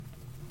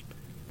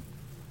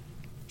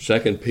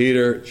2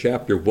 Peter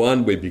chapter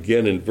 1, we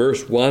begin in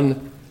verse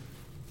 1.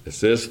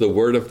 This is the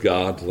word of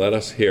God. Let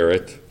us hear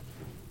it.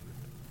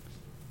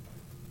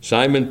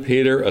 Simon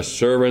Peter, a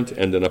servant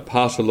and an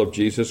apostle of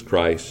Jesus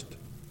Christ,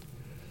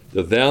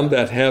 to them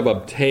that have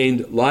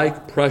obtained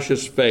like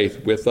precious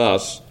faith with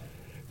us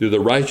through the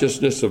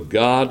righteousness of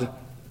God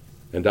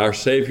and our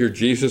Savior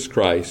Jesus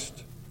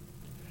Christ,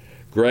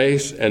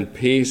 grace and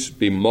peace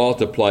be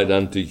multiplied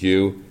unto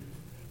you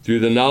through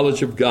the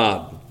knowledge of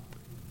God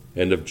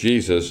and of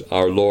Jesus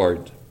our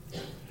Lord,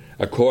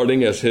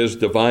 according as his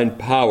divine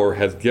power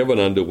hath given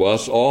unto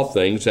us all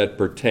things that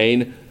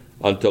pertain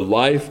unto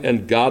life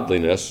and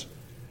godliness,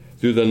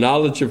 through the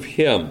knowledge of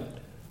him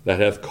that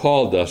hath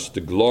called us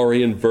to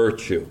glory and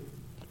virtue,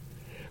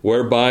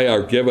 whereby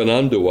are given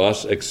unto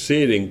us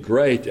exceeding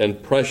great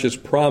and precious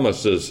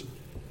promises,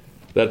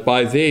 that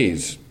by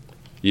these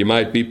ye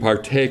might be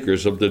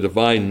partakers of the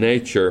divine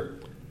nature,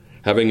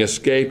 having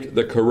escaped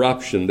the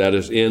corruption that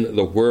is in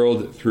the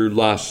world through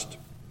lust.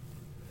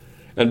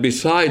 And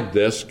beside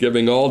this,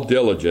 giving all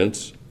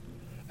diligence,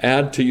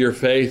 add to your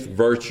faith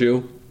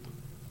virtue,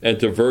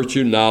 and to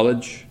virtue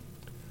knowledge,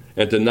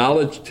 and to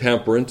knowledge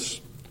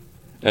temperance,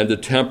 and to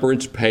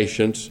temperance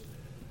patience,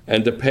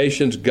 and to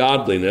patience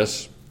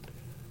godliness,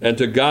 and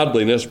to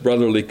godliness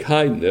brotherly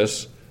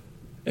kindness,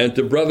 and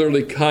to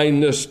brotherly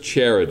kindness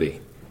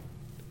charity.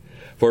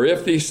 For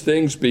if these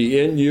things be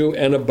in you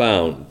and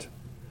abound,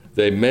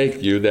 they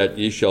make you that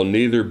ye shall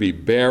neither be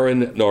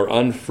barren nor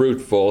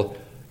unfruitful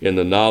in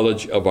the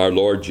knowledge of our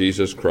Lord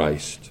Jesus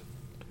Christ.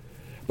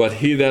 But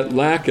he that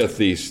lacketh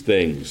these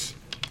things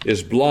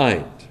is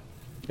blind,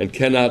 and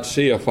cannot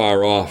see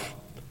afar off,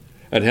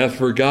 and hath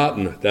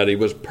forgotten that he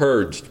was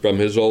purged from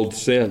his old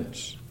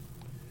sins.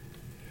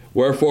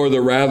 Wherefore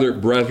the rather,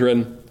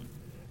 brethren,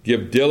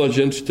 give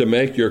diligence to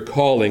make your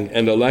calling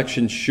and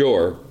election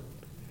sure,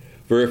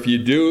 for if ye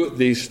do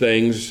these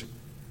things,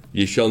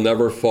 ye shall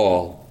never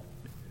fall.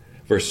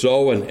 For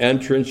so an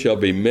entrance shall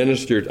be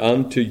ministered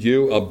unto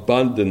you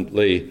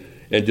abundantly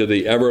into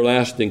the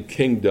everlasting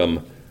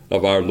kingdom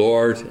of our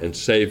Lord and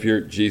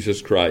Savior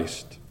Jesus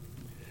Christ.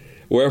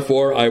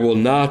 Wherefore I will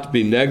not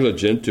be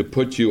negligent to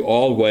put you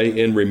alway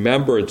in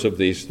remembrance of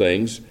these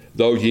things,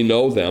 though ye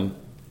know them,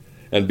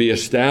 and be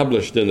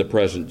established in the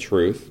present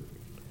truth.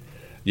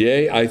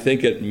 Yea, I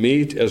think it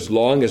meet, as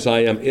long as I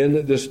am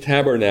in this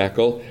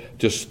tabernacle,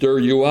 to stir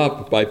you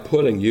up by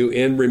putting you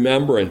in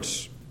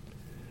remembrance,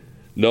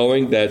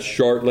 knowing that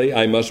shortly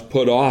I must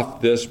put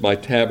off this my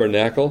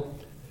tabernacle,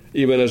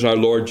 even as our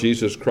Lord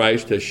Jesus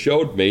Christ has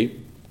showed me.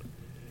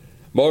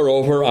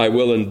 Moreover, I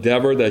will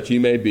endeavor that ye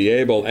may be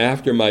able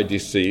after my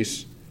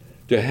decease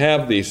to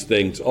have these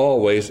things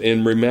always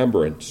in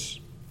remembrance.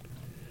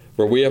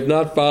 For we have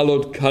not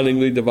followed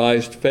cunningly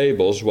devised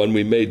fables when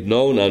we made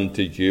known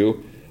unto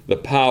you the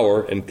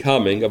power and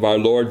coming of our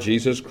Lord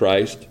Jesus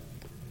Christ,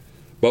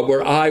 but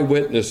were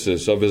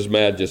eyewitnesses of his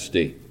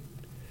majesty.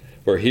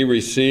 For he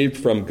received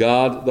from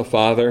God the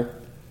Father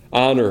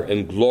honor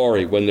and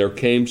glory when there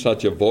came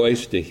such a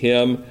voice to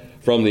him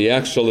from the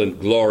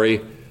excellent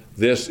glory,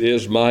 This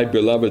is my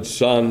beloved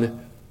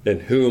Son,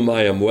 in whom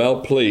I am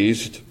well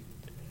pleased.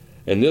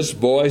 And this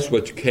voice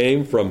which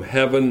came from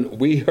heaven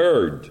we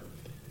heard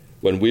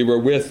when we were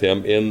with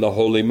him in the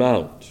Holy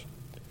Mount.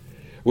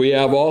 We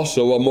have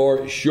also a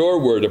more sure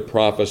word of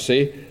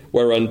prophecy,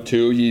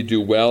 whereunto ye do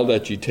well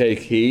that ye take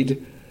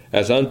heed,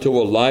 as unto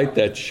a light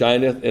that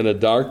shineth in a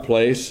dark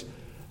place,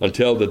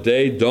 until the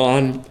day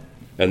dawn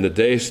and the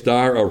day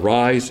star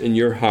arise in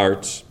your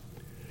hearts,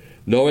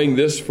 knowing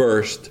this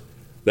first,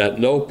 that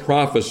no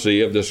prophecy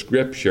of the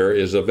Scripture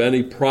is of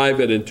any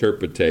private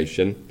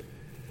interpretation,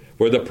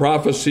 for the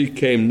prophecy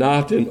came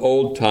not in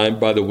old time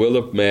by the will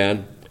of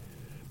man,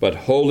 but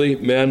holy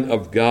men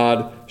of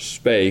God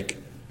spake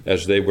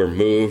as they were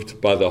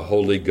moved by the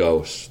Holy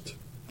Ghost.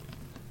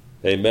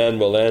 Amen.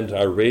 We'll end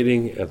our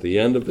reading at the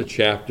end of the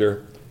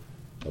chapter,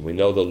 and we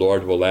know the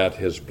Lord will add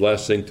his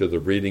blessing to the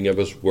reading of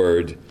his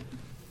word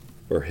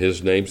for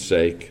his name's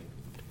sake.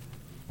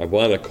 I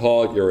want to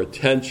call your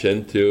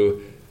attention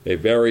to a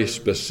very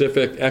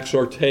specific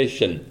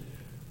exhortation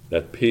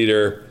that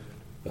Peter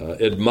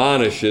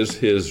admonishes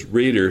his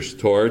readers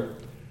toward.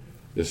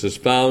 This is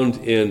found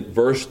in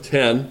verse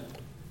 10.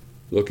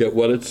 Look at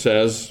what it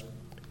says.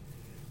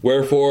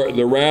 Wherefore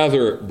the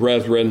rather,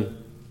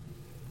 brethren,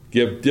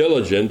 give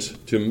diligence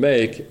to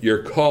make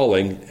your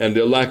calling and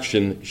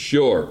election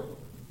sure.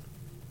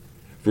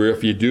 For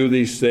if ye do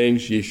these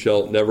things, ye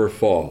shall never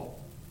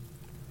fall.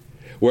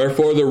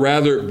 Wherefore the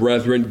rather,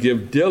 brethren,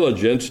 give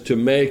diligence to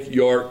make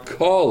your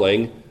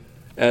calling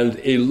and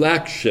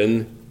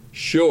election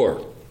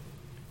sure.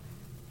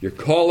 Your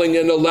calling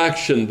and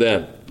election,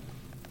 then,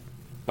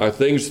 are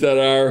things that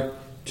are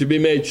to be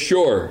made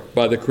sure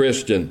by the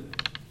Christian.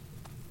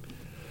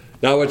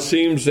 Now, it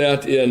seems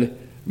that in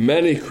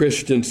many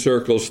Christian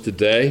circles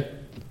today,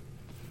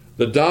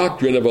 the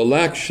doctrine of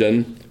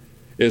election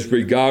is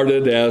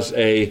regarded as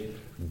a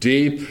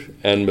deep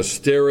and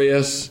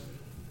mysterious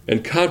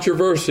and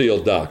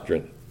controversial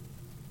doctrine.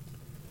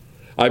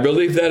 I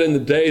believe that in the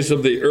days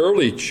of the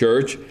early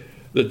church,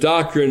 the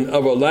doctrine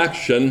of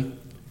election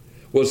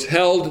was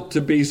held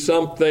to be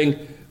something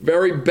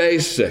very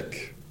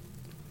basic.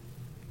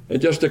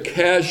 And just a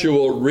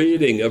casual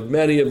reading of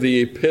many of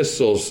the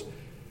epistles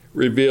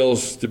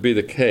reveals to be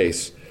the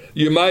case.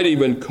 You might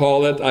even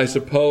call it, I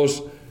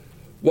suppose,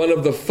 one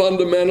of the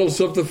fundamentals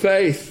of the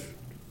faith.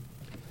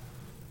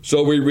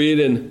 So we read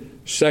in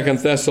 2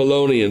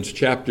 Thessalonians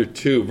chapter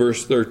 2,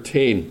 verse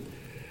 13,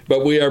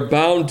 "But we are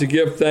bound to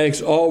give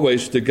thanks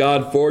always to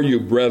God for you,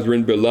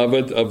 brethren,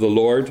 beloved of the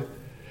Lord,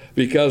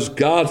 because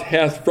God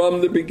hath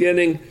from the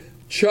beginning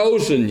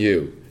chosen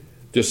you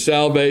to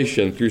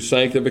salvation through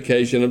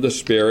sanctification of the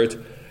Spirit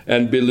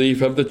and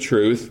belief of the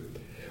truth,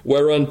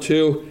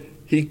 whereunto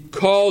he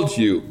called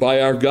you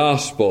by our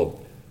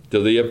gospel to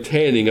the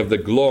obtaining of the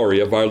glory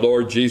of our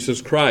Lord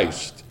Jesus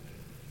Christ."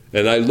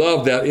 And I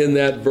love that in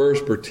that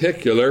verse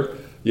particular,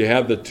 you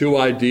have the two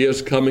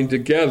ideas coming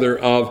together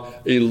of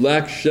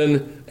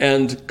election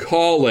and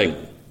calling.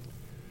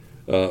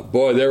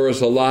 Boy, there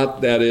was a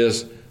lot that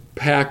is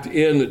packed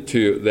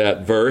into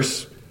that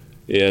verse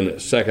in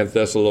 2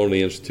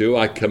 Thessalonians 2.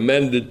 I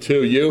commend it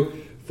to you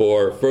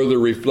for further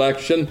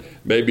reflection.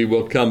 Maybe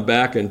we'll come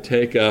back and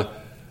take a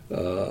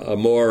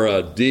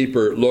more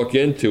deeper look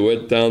into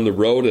it down the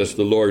road as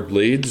the Lord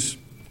leads.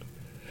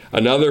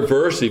 Another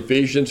verse,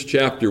 Ephesians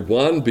chapter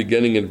 1,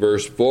 beginning in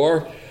verse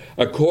 4,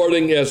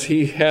 "According as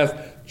he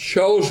hath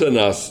chosen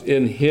us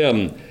in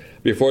him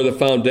before the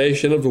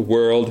foundation of the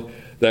world,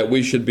 that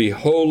we should be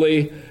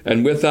holy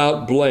and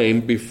without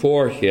blame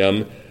before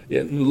him,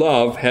 in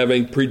love,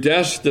 having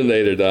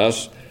predestinated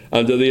us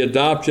unto the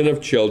adoption of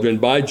children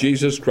by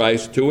Jesus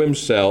Christ to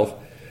himself,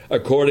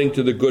 according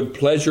to the good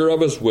pleasure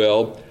of his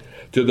will,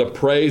 to the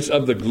praise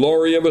of the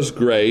glory of his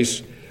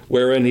grace,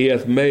 wherein he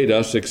hath made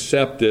us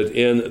accepted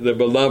in the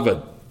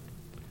beloved."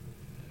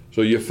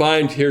 So you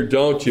find here,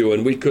 don't you,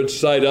 and we could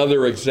cite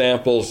other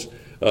examples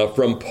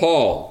from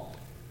Paul,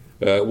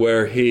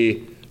 where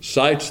he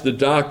cites the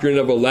doctrine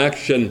of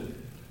election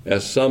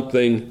as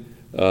something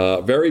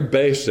very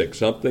basic,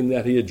 something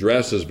that he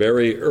addresses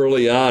very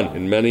early on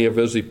in many of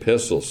his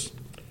epistles.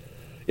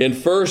 In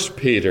 1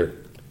 Peter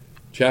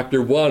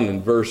chapter 1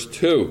 and verse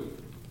 2,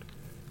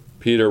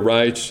 Peter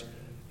writes,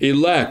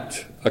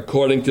 "Elect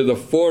according to the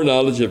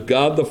foreknowledge of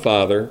God the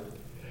Father,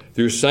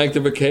 through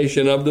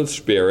sanctification of the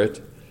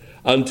Spirit,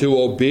 unto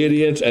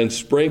obedience and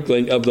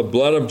sprinkling of the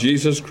blood of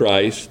Jesus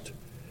Christ,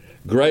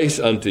 grace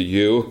unto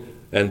you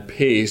and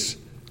peace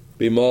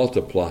be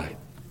multiplied."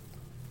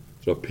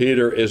 So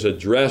Peter is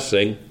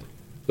addressing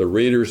the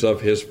readers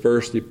of his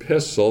first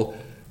epistle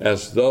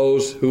as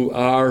those who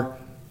are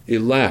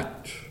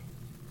elect.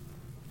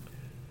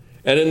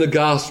 And in the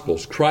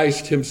Gospels,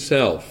 Christ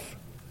himself,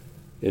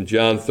 in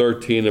John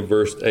 13 and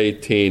verse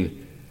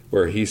 18,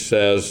 where he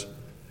says,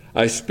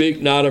 "I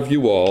speak not of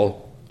you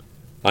all,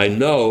 I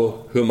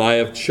know whom I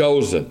have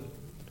chosen.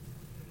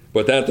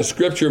 But that the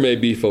scripture may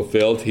be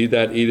fulfilled, he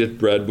that eateth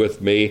bread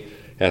with me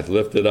hath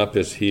lifted up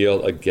his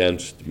heel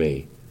against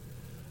me.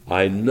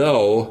 I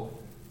know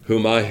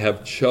whom I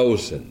have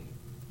chosen."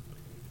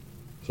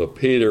 So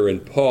Peter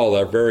and Paul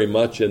are very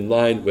much in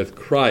line with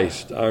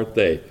Christ, aren't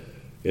they,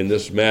 in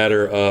this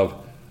matter of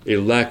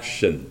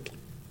election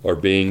or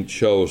being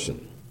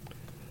chosen.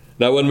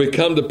 Now, when we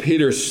come to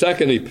Peter's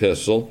second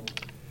epistle,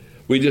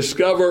 we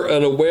discover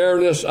an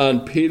awareness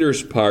on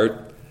Peter's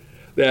part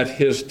that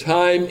his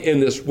time in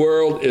this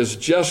world is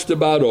just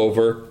about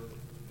over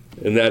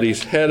and that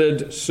he's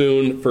headed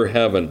soon for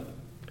heaven.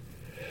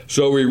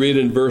 So we read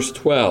in verse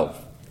 12,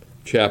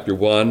 chapter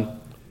 1,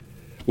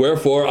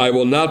 "Wherefore I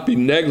will not be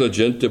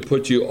negligent to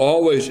put you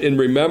always in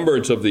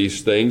remembrance of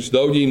these things,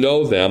 though ye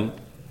know them,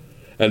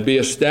 and be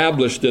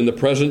established in the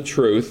present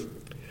truth.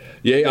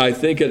 Yea, I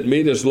think it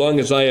meet as long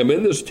as I am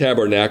in this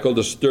tabernacle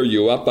to stir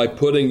you up by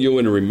putting you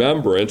in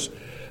remembrance,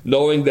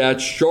 knowing that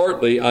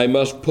shortly I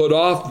must put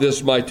off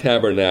this my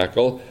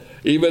tabernacle,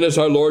 even as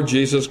our Lord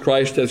Jesus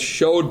Christ hath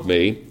showed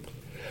me.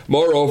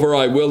 Moreover,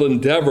 I will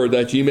endeavor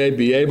that ye may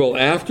be able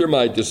after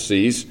my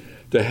decease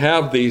to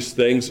have these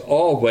things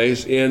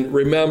always in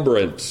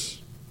remembrance."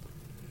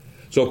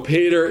 So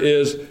Peter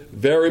is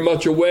very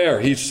much aware.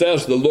 He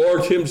says the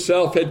Lord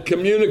himself had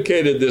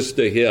communicated this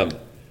to him.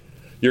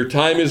 Your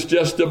time is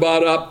just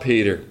about up,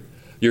 Peter.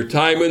 Your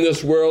time in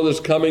this world is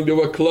coming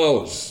to a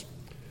close.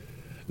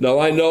 Now,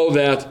 I know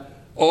that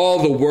all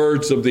the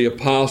words of the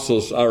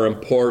apostles are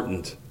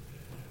important,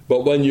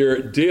 but when you're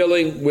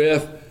dealing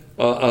with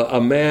a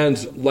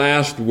man's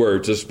last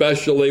words,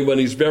 especially when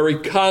he's very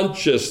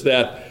conscious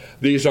that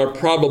these are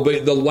probably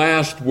the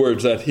last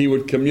words that he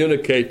would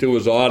communicate to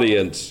his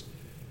audience,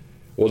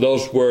 well,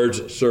 those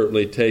words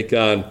certainly take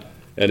on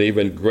an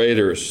even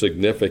greater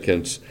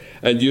significance.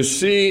 And you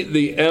see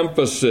the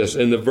emphasis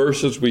in the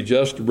verses we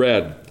just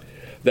read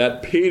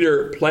that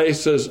Peter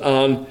places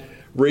on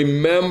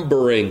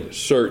remembering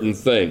certain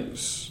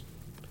things.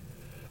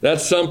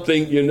 That's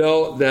something,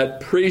 that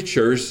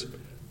preachers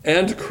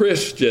and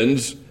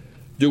Christians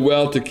do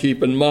well to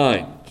keep in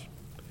mind.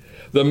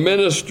 The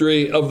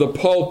ministry of the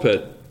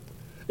pulpit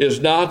is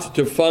not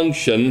to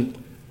function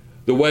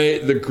the way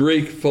the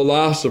Greek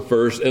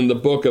philosophers in the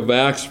book of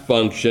Acts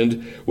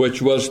functioned,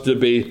 which was to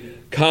be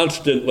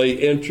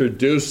constantly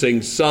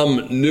introducing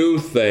some new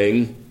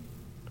thing.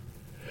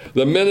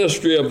 The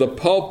ministry of the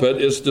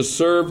pulpit is to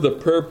serve the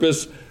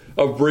purpose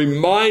of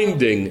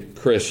reminding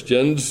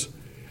Christians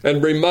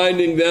and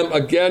reminding them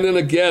again and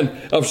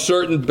again of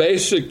certain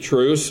basic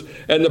truths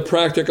and the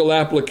practical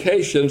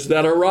applications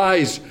that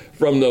arise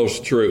from those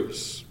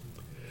truths.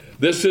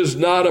 This is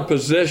not a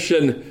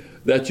position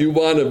that you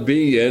want to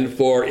be in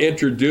for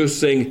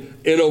introducing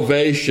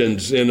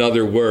innovations, in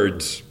other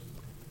words.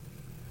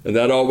 And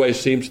that always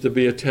seems to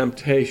be a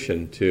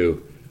temptation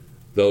to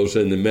those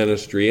in the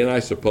ministry, and I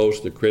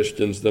suppose the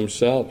Christians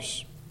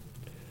themselves.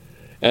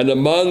 And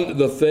among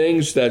the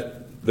things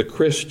that the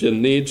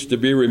Christian needs to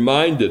be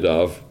reminded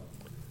of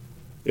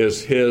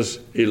is his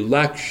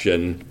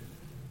election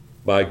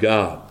by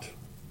God.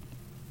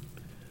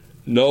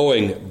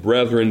 Knowing,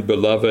 brethren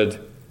beloved,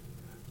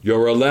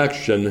 your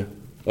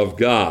election of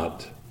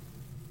God.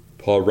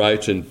 Paul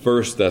writes in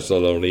 1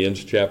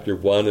 Thessalonians chapter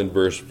 1 and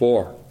verse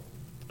 4.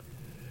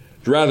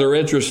 It's rather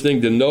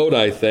interesting to note,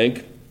 I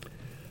think,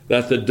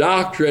 that the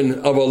doctrine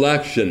of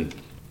election,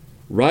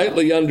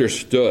 rightly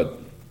understood,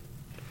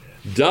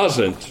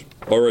 doesn't,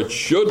 or it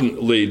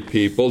shouldn't lead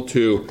people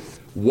to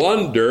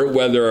wonder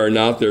whether or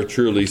not they're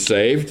truly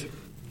saved.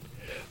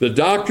 The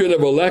doctrine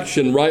of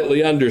election,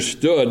 rightly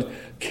understood,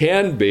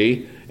 can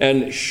be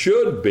and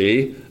should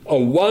be a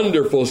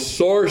wonderful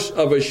source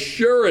of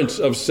assurance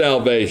of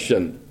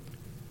salvation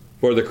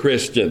for the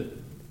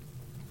Christian.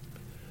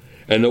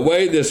 And the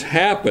way this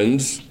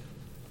happens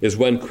is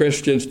when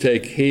Christians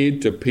take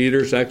heed to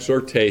Peter's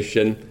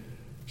exhortation,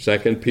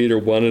 2 Peter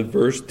 1 and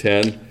verse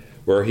 10,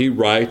 where he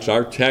writes,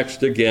 our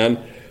text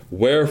again,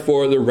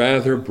 wherefore the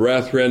rather,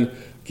 brethren,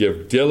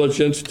 give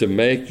diligence to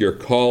make your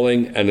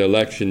calling and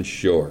election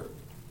sure.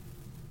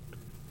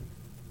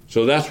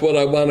 So that's what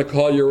I want to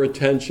call your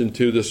attention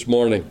to this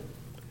morning.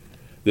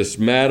 This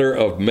matter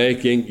of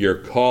making your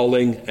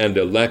calling and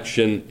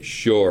election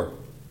sure.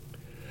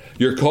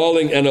 Your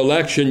calling and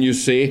election, you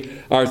see,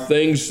 are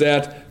things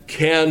that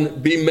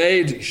can be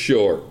made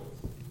sure.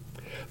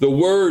 The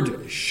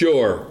word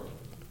sure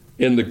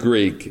in the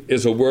Greek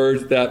is a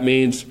word that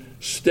means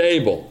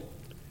stable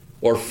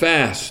or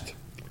fast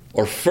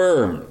or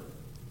firm.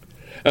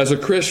 As a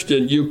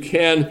Christian, you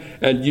can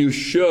and you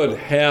should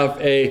have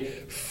a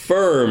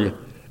firm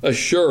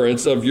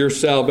assurance of your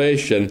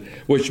salvation,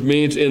 which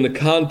means in the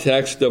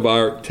context of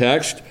our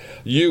text,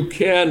 you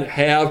can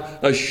have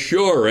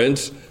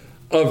assurance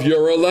of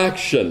your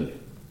election.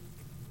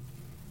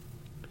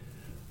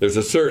 There's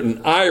a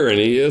certain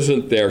irony,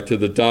 isn't there, to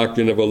the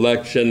doctrine of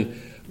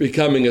election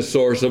becoming a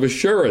source of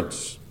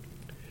assurance.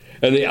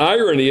 And the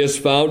irony is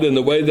found in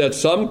the way that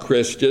some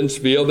Christians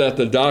feel that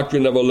the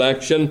doctrine of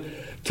election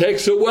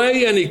takes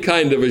away any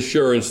kind of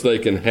assurance they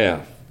can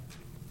have.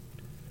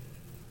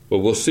 But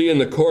we'll see in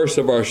the course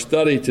of our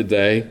study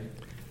today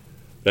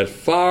that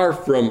far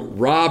from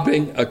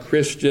robbing a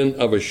Christian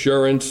of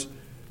assurance,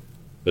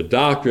 the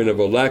doctrine of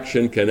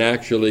election can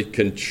actually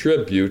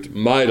contribute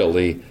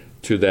mightily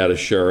to that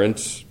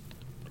assurance.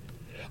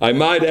 I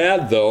might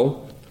add,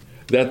 though,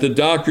 that the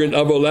doctrine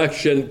of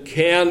election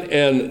can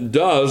and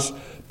does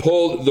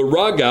pull the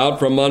rug out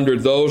from under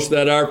those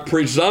that are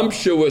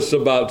presumptuous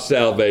about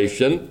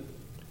salvation,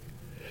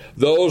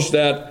 those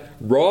that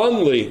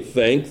wrongly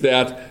think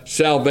that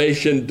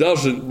salvation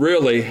doesn't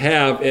really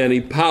have any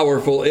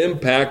powerful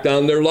impact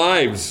on their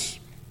lives.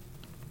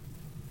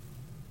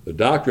 The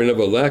doctrine of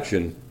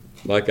election,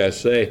 like I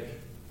say,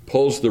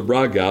 pulls the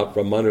rug out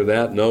from under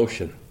that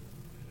notion.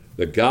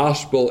 The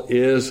gospel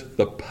is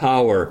the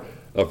power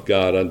of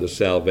God unto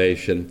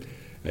salvation,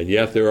 and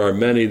yet there are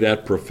many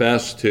that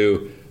profess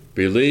to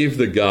believe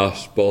the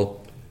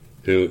gospel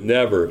who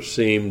never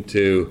seem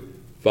to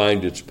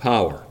find its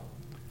power,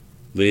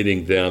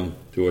 leading them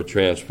to a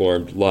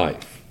transformed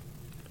life.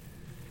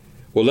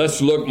 Well,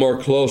 let's look more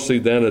closely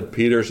then at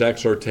Peter's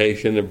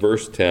exhortation in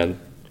verse 10.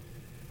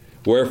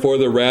 Wherefore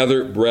the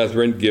rather,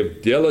 brethren,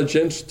 give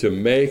diligence to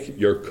make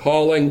your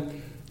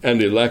calling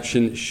and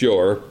election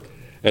sure.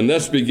 And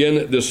let's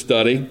begin this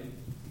study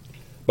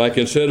by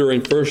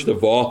considering, first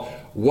of all,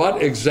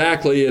 what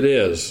exactly it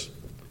is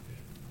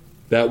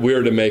that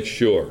we're to make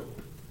sure.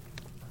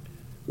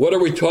 What are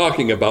we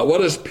talking about?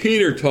 What is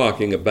Peter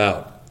talking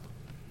about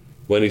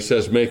when he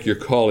says, make your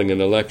calling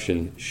and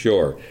election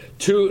sure?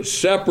 Two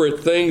separate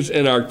things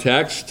in our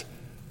text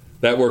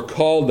that we're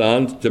called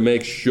on to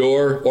make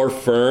sure or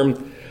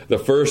firm. The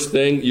first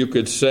thing you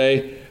could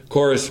say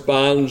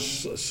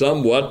corresponds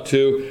somewhat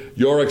to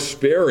your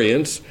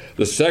experience.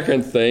 The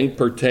second thing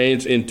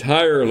pertains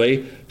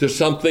entirely to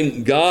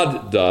something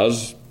God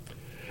does.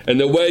 And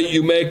the way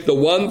you make the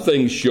one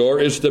thing sure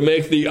is to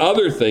make the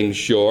other thing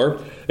sure.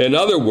 In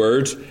other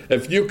words,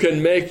 if you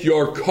can make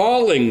your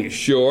calling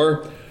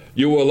sure,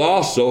 you will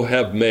also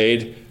have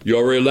made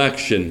your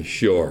election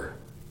sure.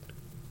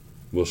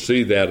 We'll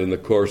see that in the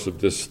course of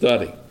this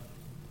study.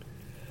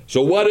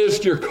 So what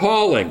is your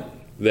calling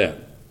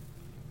then?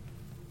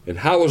 And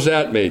how is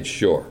that made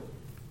sure?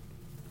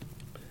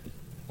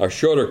 Our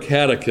shorter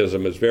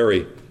catechism is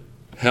very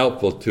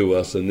helpful to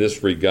us in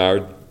this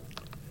regard.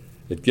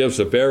 It gives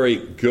a very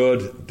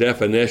good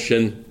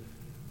definition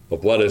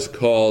of what is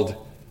called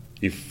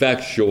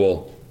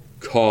effectual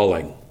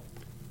calling.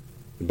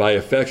 And by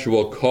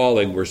effectual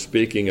calling, we're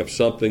speaking of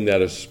something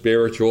that is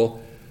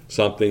spiritual,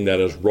 something that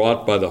is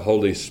wrought by the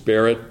Holy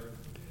Spirit.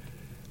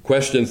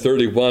 Question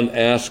 31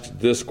 asks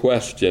this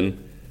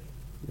question: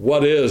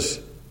 what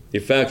is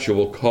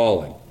effectual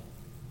calling?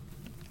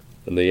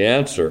 And the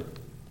answer: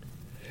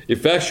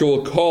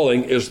 effectual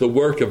calling is the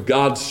work of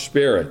God's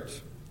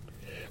Spirit,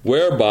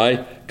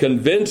 whereby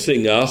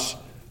convincing us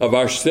of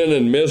our sin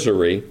and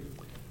misery,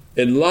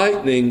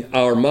 enlightening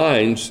our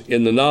minds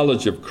in the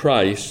knowledge of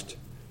Christ,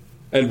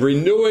 and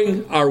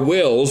renewing our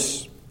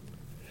wills,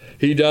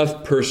 he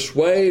doth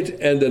persuade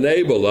and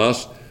enable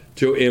us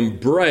to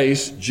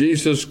embrace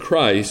Jesus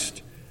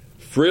Christ,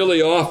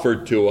 freely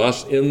offered to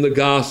us in the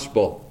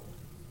gospel.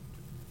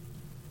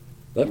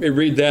 Let me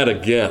read that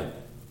again.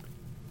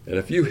 And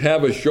if you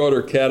have a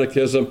shorter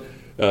catechism,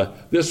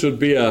 this would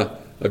be a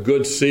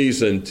good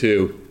season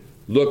to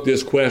look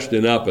this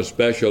question up,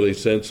 especially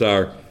since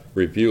our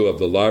review of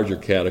the larger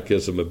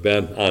catechism have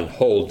been on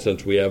hold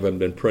since we haven't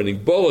been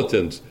printing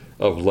bulletins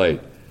of late.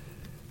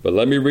 But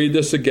let me read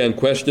this again.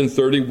 Question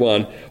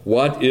 31,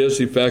 what is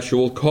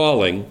effectual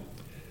calling?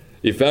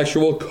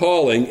 Effectual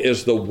calling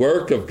is the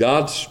work of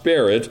God's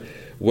Spirit,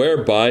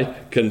 whereby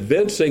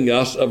convincing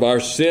us of our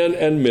sin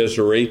and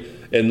misery,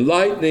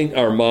 enlightening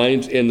our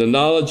minds in the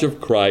knowledge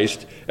of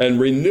Christ, and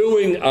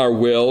renewing our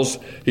wills,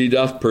 he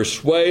doth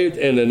persuade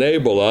and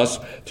enable us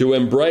to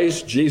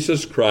embrace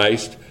Jesus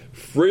Christ,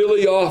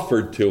 freely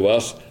offered to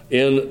us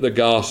in the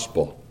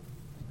gospel.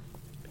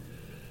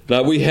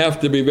 Now we have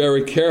to be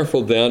very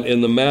careful then in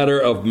the matter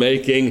of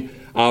making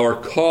our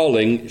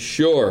calling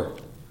sure.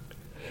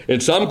 In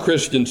some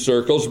Christian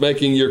circles,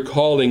 making your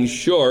calling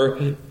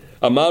sure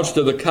amounts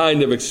to the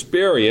kind of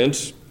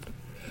experience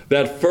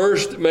that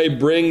first may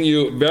bring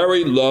you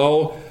very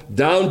low,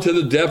 down to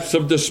the depths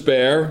of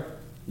despair,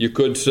 you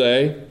could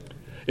say,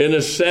 in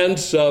a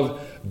sense of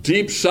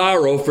deep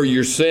sorrow for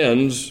your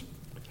sins,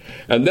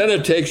 and then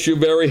it takes you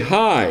very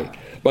high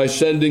by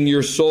sending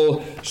your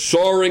soul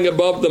soaring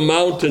above the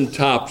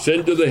mountaintops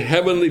into the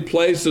heavenly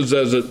places,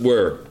 as it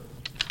were.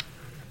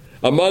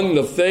 Among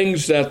the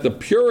things that the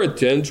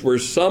Puritans were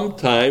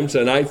sometimes,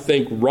 and I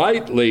think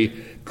rightly,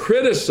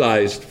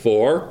 criticized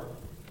for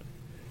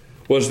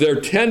was their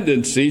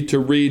tendency to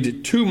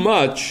read too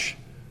much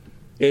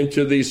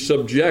into these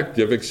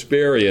subjective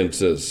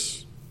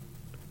experiences.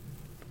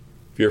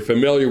 If you're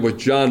familiar with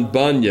John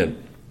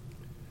Bunyan,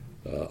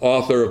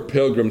 author of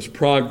Pilgrim's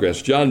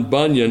Progress, John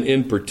Bunyan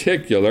in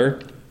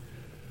particular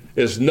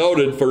is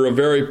noted for a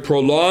very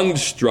prolonged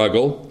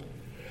struggle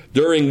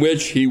during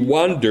which he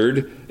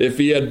wondered if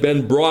he had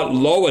been brought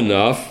low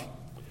enough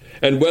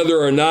and whether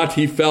or not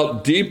he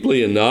felt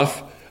deeply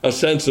enough a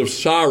sense of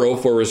sorrow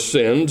for his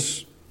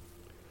sins.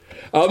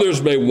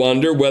 Others may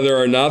wonder whether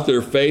or not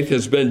their faith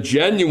has been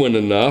genuine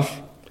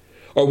enough,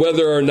 or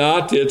whether or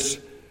not it's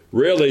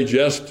really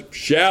just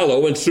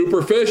shallow and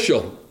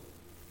superficial.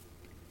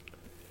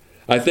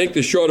 I think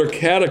the shorter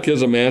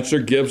catechism answer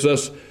gives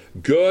us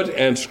good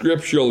and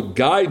scriptural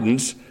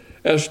guidance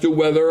as to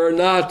whether or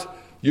not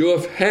you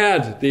have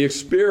had the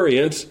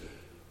experience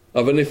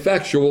of an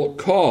effectual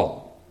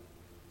call.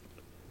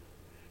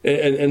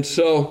 And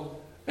so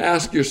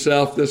ask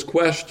yourself this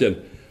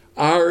question: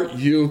 are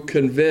you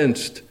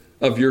convinced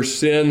of your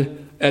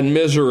sin and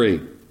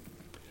misery?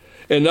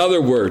 In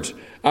other words,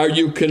 are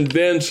you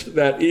convinced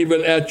that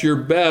even at your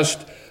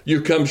best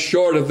you come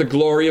short of the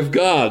glory of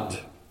God?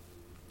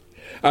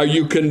 Are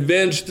you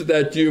convinced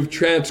that you've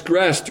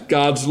transgressed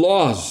God's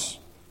laws?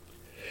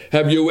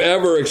 Have you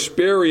ever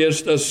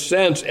experienced a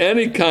sense,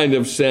 any kind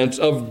of sense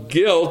of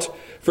guilt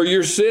for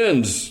your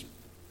sins?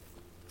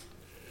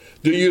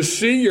 Do you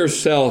see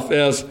yourself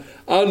as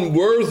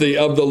unworthy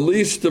of the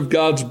least of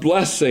God's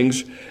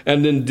blessings,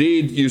 and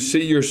indeed you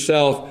see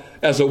yourself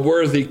as a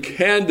worthy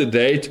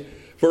candidate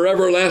for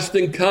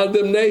everlasting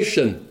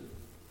condemnation?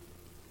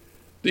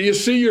 Do you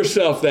see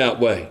yourself that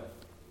way?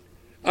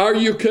 Are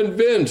you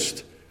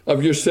convinced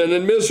of your sin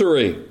and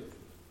misery?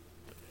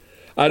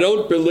 I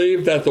don't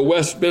believe that the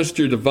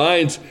Westminster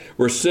Divines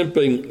were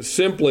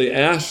simply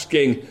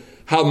asking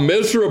how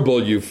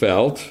miserable you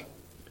felt,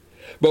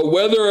 but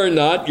whether or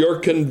not you're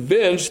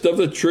convinced of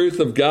the truth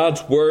of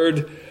God's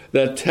word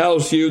that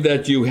tells you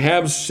that you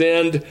have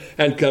sinned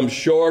and come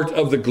short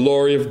of the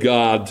glory of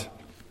God.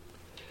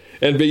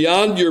 And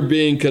beyond your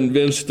being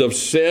convinced of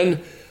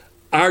sin,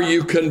 are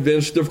you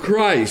convinced of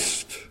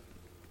Christ?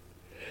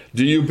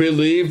 Do you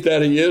believe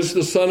that he is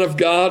the Son of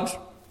God?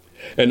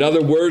 In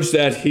other words,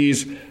 that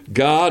he's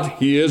God,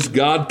 he is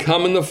God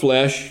come in the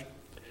flesh.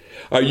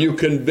 Are you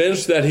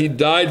convinced that he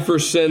died for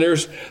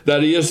sinners,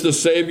 that he is the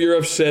Savior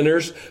of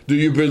sinners? Do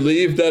you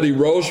believe that he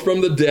rose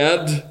from the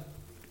dead?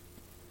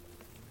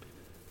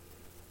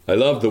 I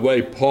love the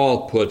way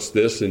Paul puts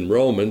this in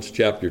Romans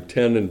chapter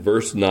 10 and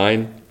verse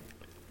 9,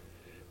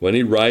 when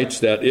he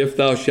writes that if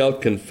thou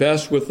shalt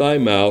confess with thy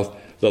mouth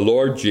the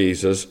Lord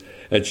Jesus,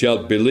 and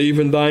shalt believe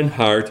in thine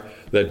heart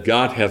that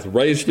God hath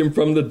raised him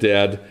from the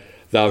dead,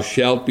 thou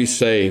shalt be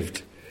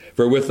saved.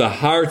 For with the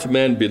heart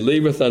man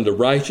believeth unto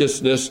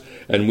righteousness,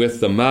 and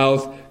with the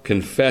mouth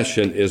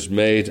confession is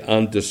made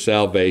unto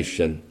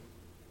salvation.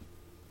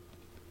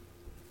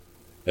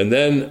 And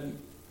then,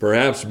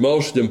 perhaps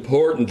most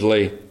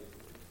importantly,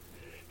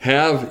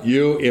 have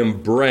you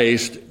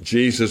embraced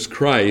Jesus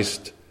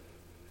Christ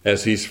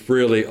as he's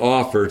freely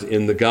offered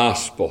in the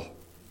gospel?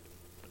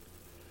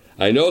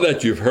 I know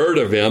that you've heard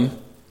of him.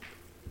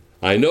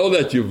 I know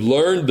that you've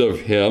learned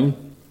of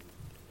him.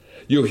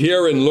 You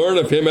hear and learn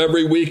of him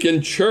every week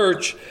in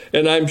church,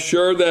 and I'm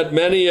sure that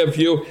many of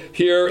you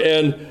hear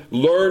and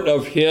learn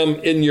of him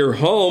in your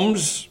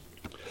homes.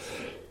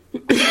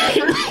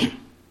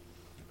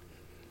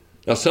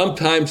 Now,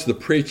 sometimes the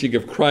preaching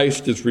of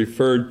Christ is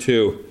referred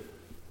to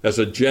as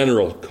a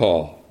general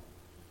call.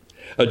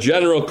 A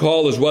general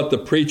call is what the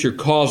preacher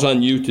calls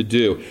on you to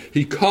do.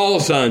 He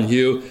calls on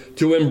you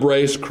to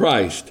embrace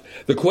Christ.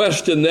 The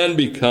question then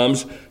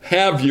becomes,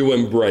 have you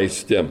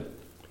embraced him?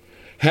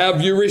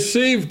 Have you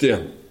received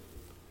him?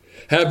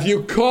 Have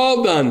you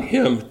called on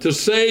him to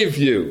save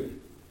you?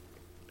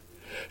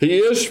 He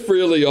is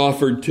freely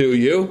offered to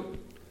you.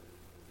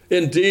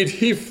 Indeed,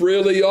 he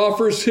freely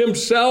offers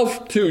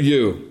himself to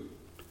you.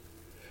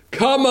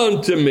 Come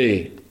unto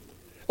me,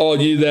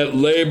 all ye that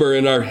labor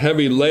and are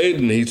heavy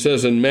laden, he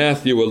says in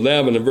Matthew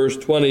 11 and verse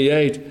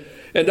 28,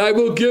 and I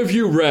will give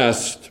you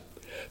rest.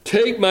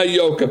 Take my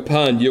yoke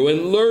upon you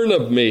and learn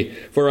of me,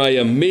 for I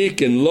am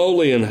meek and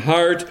lowly in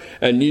heart,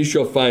 and ye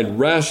shall find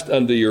rest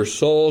unto your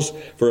souls,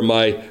 for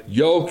my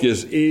yoke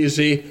is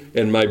easy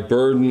and my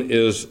burden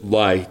is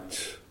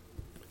light.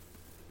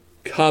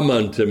 Come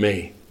unto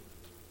me,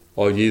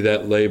 all ye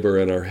that labor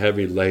and are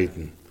heavy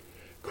laden.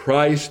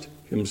 Christ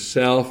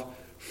himself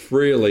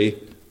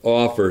freely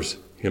offers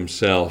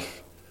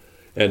himself,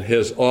 and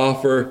his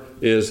offer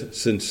is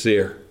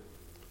sincere.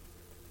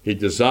 He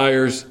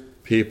desires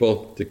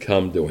people to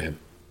come to him.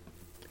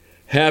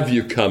 Have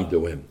you come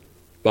to him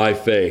by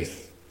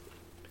faith?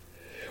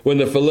 When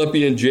the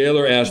Philippian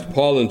jailer asked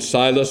Paul and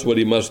Silas what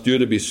he must do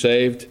to be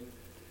saved,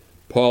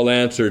 Paul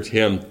answered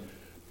him,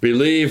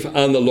 believe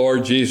on the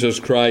Lord Jesus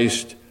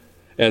Christ,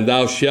 and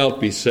thou shalt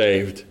be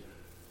saved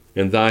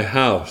in thy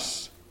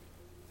house.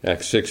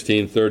 Acts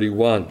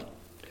 16:31.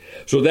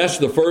 So that's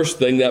the first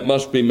thing that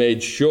must be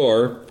made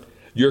sure,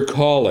 your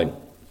calling.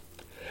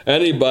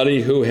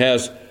 Anybody who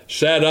has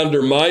sat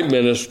under my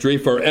ministry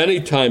for any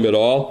time at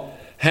all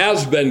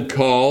has been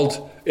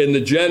called in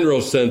the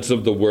general sense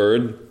of the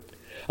word.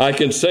 I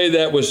can say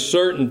that with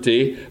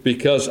certainty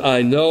because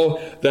I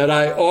know that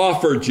I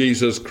offer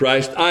Jesus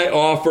Christ. I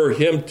offer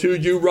him to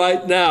you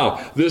right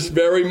now, this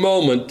very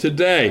moment,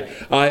 today.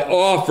 I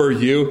offer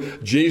you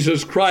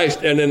Jesus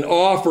Christ, and in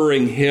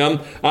offering him,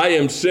 I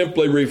am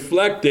simply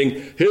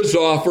reflecting his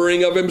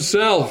offering of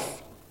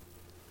himself.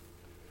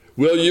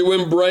 Will you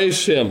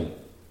embrace him?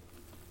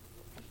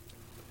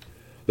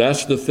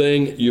 That's the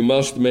thing you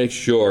must make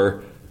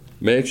sure.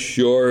 Make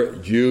sure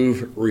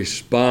you've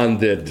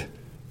responded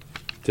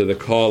to the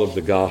call of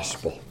the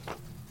gospel.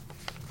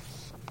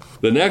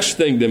 The next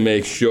thing to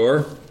make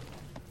sure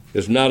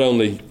is not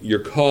only your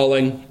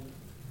calling,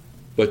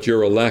 but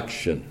your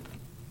election.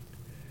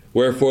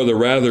 Wherefore the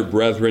rather,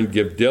 brethren,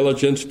 give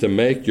diligence to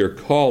make your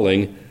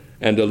calling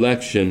and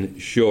election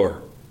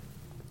sure.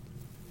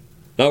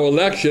 Now,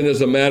 election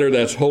is a matter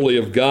that's wholly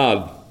of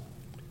God.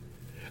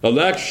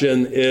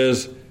 Election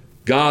is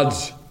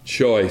God's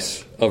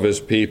choice of his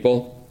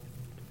people.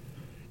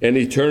 In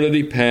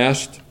eternity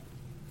past,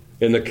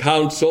 in the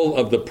council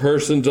of the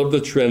persons of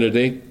the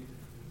Trinity,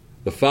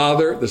 the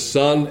Father, the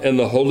Son, and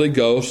the Holy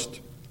Ghost,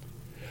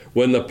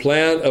 when the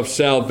plan of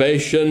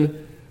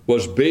salvation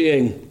was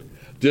being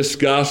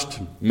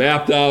discussed,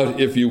 mapped out,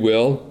 if you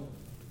will,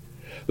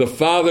 the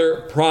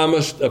Father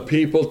promised a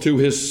people to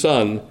his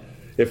Son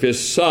if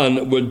his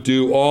Son would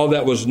do all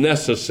that was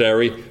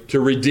necessary to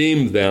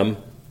redeem them,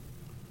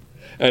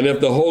 and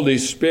if the Holy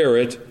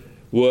Spirit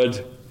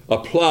would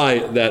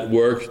apply that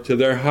work to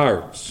their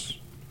hearts.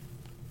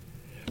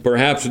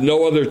 Perhaps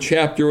no other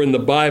chapter in the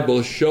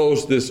Bible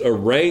shows this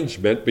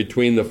arrangement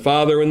between the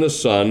Father and the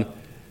Son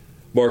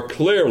more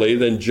clearly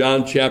than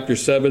John chapter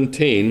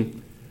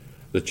 17,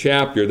 the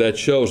chapter that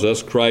shows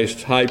us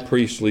Christ's high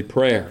priestly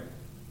prayer.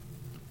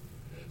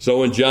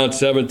 So in John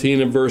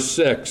 17 and verse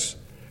 6,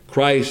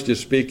 Christ is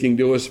speaking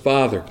to his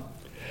Father.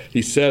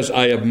 He says,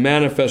 I have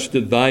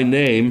manifested thy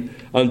name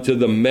unto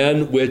the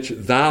men which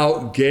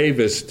thou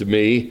gavest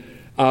me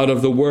out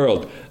of the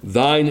world.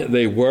 Thine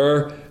they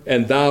were,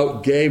 and thou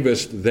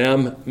gavest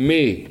them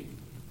me.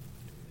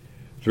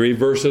 3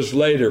 verses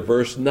later,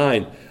 verse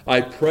 9,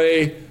 I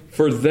pray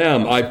for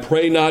them. I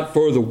pray not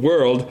for the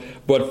world,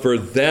 but for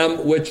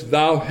them which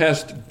thou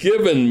hast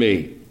given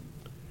me,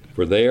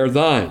 for they are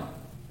thine.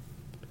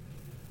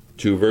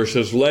 2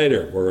 verses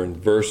later, we're in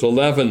verse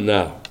 11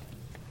 now.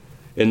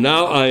 And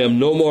now I am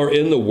no more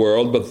in the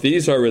world, but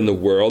these are in the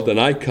world, and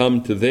I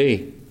come to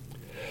thee.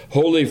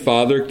 Holy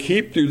Father,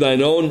 keep through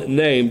thine own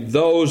name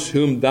those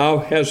whom thou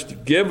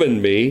hast given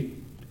me,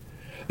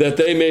 that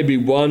they may be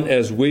one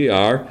as we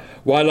are.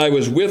 While I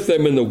was with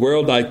them in the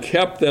world, I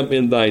kept them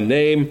in thy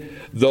name.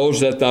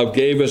 Those that thou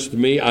gavest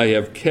me I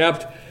have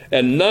kept,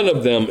 and none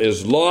of them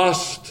is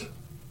lost.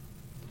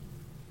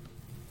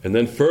 And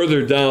then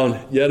further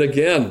down, yet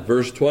again,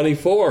 verse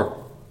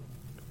 24.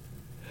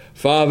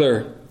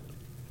 Father,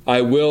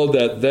 I will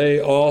that they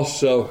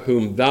also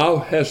whom thou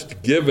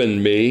hast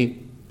given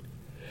me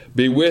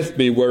be with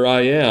me where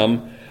I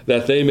am,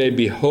 that they may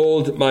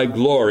behold my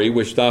glory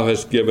which thou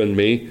hast given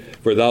me,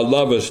 for thou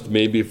lovest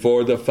me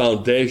before the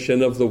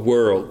foundation of the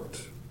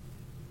world.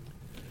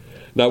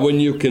 Now,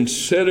 when you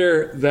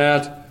consider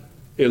that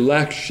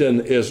election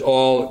is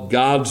all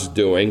God's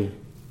doing,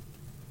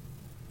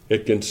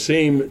 it can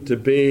seem to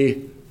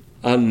be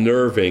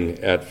unnerving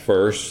at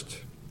first,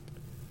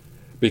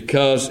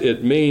 because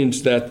it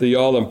means that the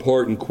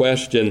all-important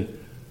question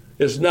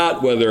is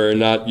not whether or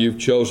not you've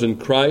chosen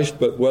Christ,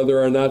 but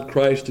whether or not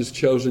Christ has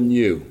chosen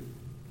you.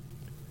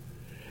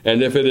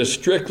 And if it is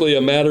strictly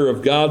a matter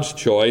of God's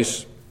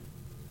choice,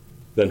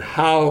 then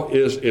how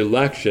is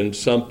election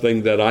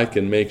something that I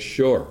can make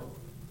sure?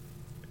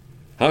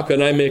 How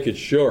can I make it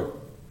sure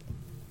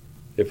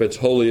if it's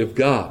wholly of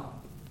God?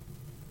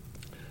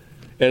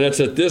 And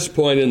it's at this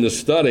point in the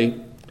study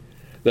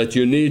that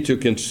you need to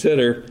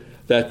consider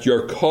that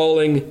your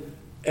calling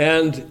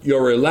and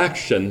your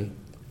election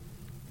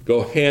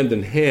go hand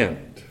in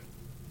hand.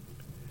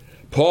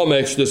 Paul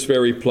makes this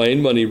very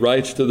plain when he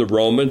writes to the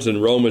Romans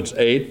in Romans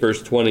 8,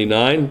 verse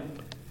 29,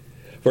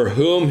 for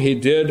whom he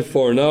did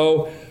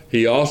foreknow,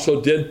 he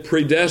also did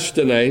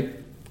predestinate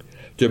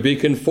to be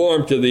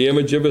conformed to the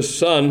image of his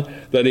Son,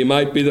 that he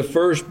might be the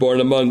firstborn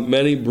among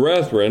many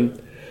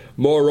brethren.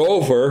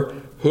 Moreover,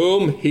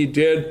 whom he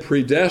did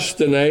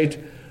predestinate,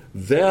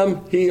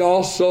 them he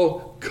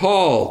also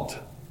called.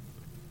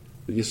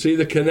 Do you see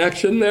the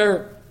connection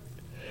there?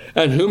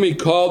 And whom he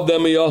called,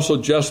 them he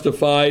also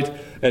justified,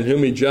 and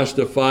whom he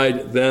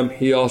justified, them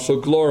he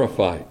also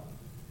glorified.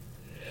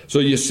 So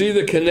you see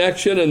the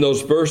connection in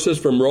those verses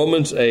from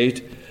Romans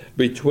 8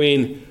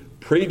 between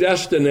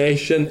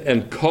predestination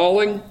and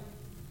calling.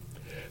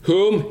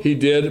 Whom he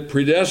did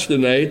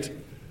predestinate,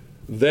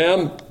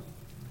 them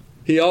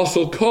he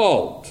also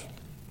called.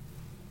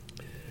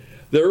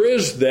 There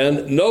is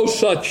then no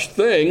such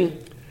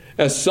thing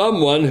as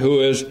someone who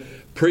is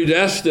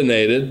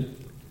predestinated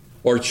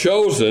or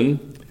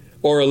chosen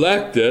or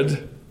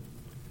elected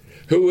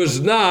who is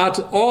not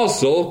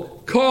also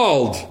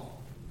called,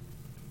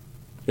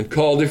 and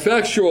called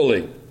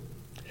effectually.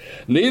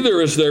 Neither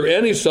is there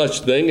any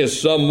such thing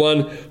as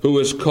someone who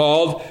is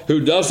called who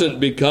doesn't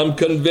become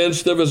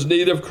convinced of his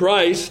need of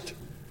Christ,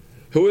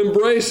 who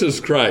embraces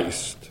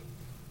Christ.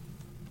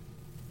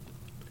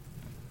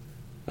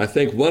 I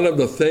think one of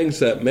the things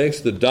that makes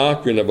the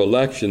doctrine of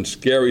election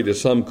scary to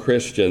some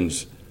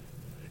Christians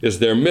is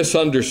their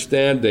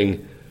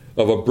misunderstanding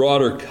of a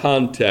broader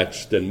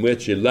context in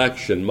which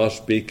election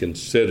must be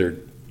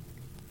considered.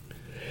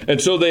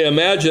 And so they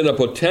imagine a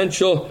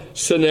potential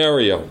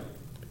scenario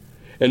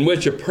in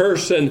which a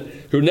person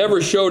who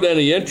never showed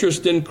any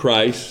interest in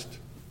Christ,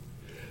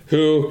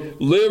 who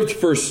lived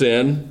for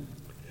sin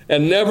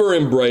and never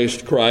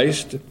embraced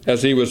Christ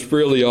as he was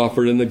freely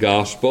offered in the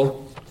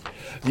gospel,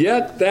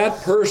 yet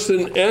that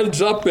person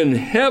ends up in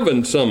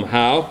heaven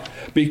somehow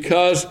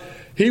because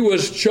he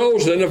was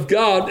chosen of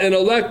God and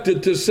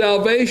elected to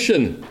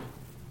salvation.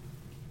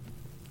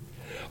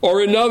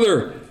 Or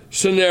another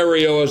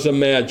scenario is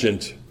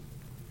imagined,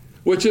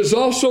 which is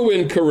also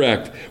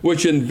incorrect,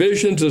 which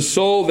envisions a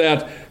soul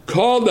that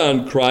called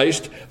on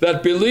Christ,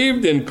 that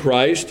believed in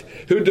Christ,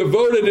 who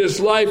devoted his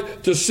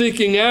life to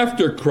seeking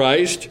after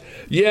Christ,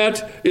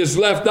 yet is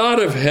left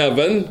out of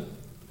heaven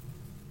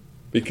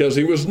because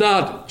he was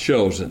not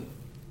chosen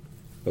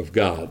of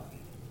God.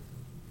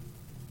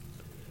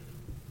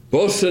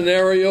 Both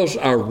scenarios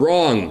are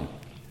wrong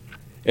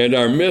and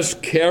are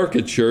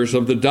miscaricatures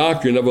of the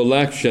doctrine of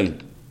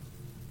election.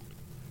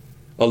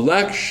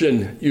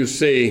 Election, you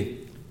see,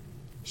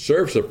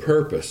 serves a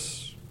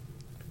purpose.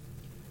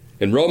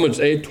 In Romans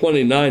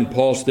 8:29,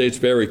 Paul states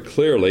very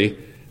clearly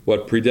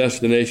what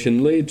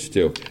predestination leads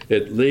to.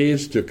 It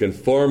leads to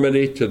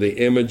conformity to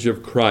the image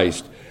of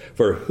Christ.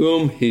 For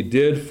whom he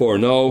did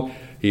foreknow,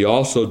 he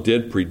also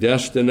did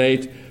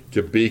predestinate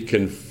to be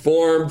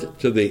conformed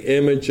to the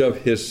image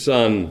of his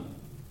Son.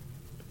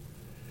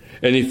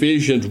 In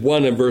Ephesians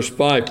 1 and verse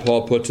 5,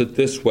 Paul puts it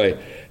this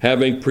way,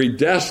 having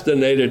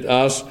predestinated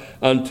us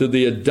unto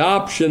the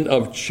adoption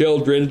of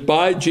children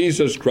by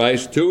Jesus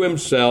Christ to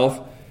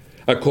himself,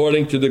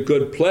 according to the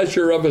good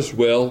pleasure of his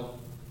will.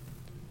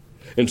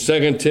 In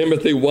 2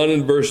 Timothy 1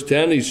 and verse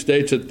 10, he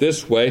states it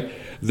this way,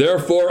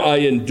 therefore I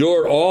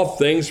endure all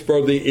things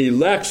for the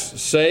elect's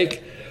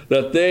sake,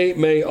 that they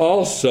may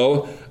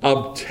also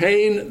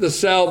obtain the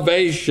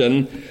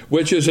salvation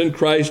which is in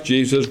Christ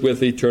Jesus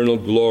with eternal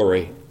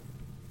glory.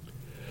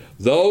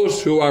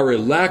 Those who are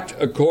elect,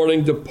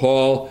 according to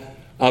Paul,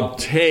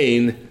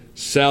 obtain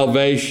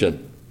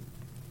salvation.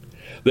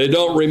 They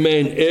don't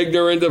remain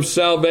ignorant of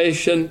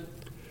salvation.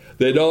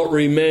 They don't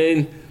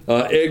remain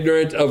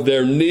ignorant of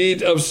their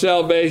need of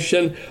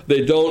salvation.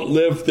 They don't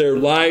live their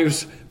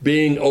lives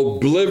being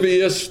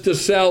oblivious to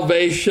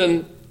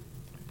salvation.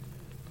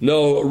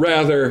 No,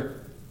 rather,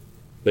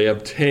 they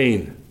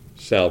obtain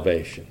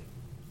salvation.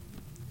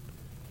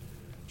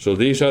 So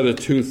these are the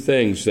two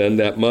things then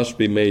that must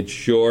be made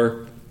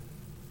sure: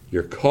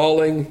 your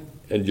calling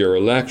and your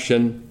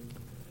election.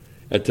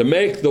 And to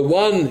make the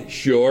one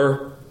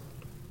sure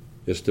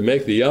is to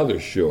make the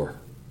other sure.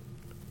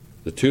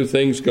 The two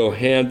things go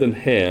hand in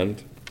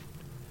hand.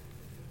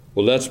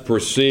 Well, let's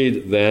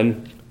proceed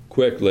then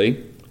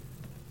quickly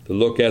to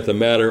look at the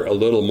matter a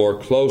little more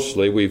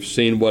closely. We've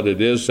seen what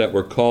it is that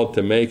we're called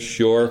to make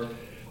sure.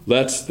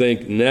 Let's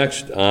think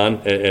next on,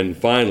 and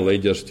finally,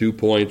 just 2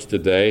 points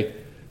today.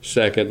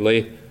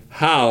 Secondly,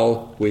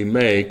 how we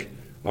make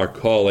our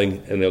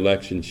calling and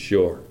election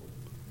sure.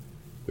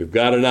 We've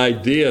got an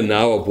idea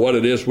now of what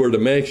it is we're to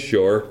make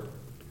sure.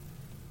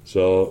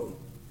 So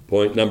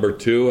point number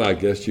 2, I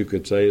guess you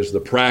could say, is the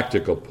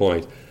practical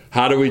point.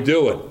 How do we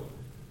do it?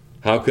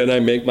 How can I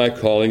make my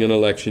calling and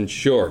election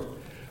sure?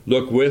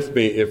 Look with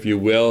me, if you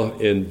will,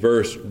 in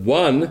verse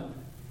 1,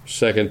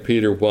 2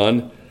 Peter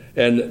 1,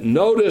 and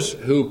notice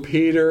who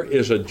Peter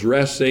is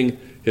addressing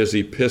his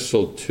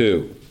epistle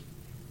to.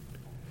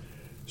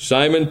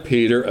 Simon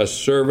Peter, a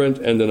servant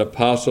and an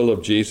apostle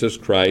of Jesus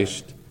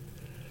Christ,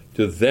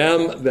 to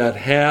them that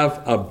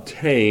have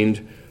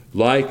obtained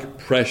like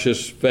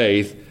precious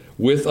faith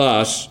with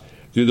us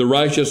through the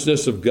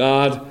righteousness of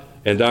God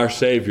and our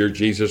Savior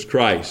Jesus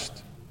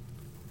Christ.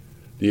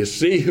 Do you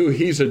see who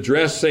he's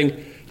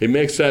addressing? He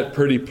makes that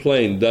pretty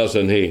plain,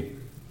 doesn't he?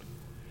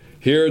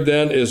 Here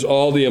then is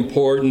all the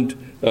important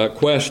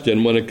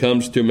question when it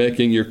comes to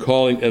making your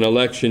calling and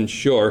election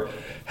sure.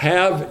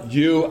 Have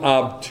you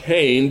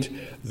obtained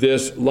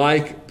this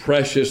like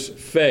precious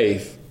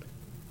faith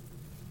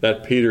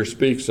that Peter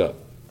speaks of?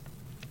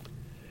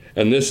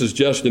 And this is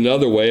just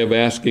another way of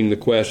asking the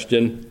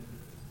question,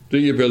 do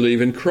you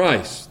believe in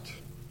Christ?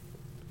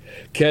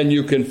 Can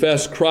you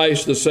confess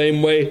Christ the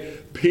same way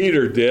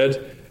Peter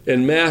did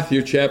in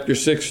Matthew chapter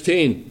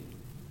 16?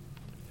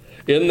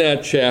 In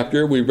that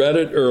chapter, we read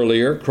it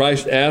earlier,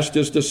 Christ asked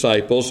his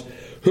disciples,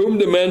 "Whom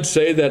do men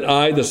say that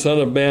I, the Son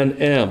of Man,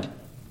 am?"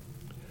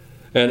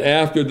 And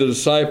after the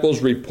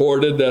disciples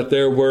reported that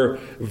there were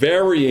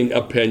varying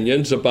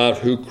opinions about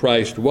who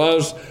Christ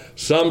was,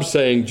 some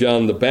saying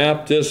John the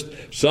Baptist,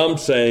 some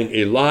saying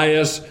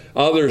Elias,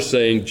 others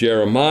saying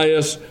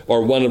Jeremiah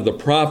or one of the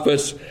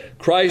prophets,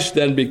 Christ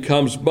then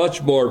becomes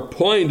much more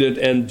pointed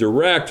and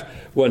direct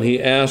when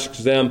he asks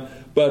them,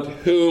 "But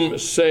whom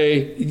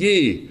say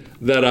ye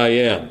that I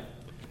am?"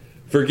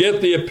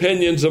 Forget the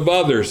opinions of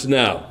others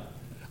now.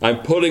 I'm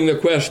putting the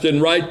question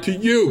right to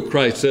you,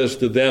 Christ says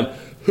to them.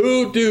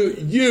 Who do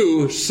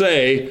you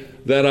say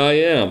that I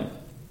am?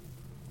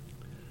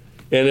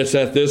 And it's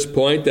at this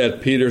point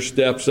that Peter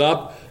steps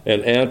up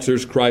and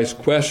answers Christ's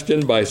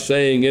question by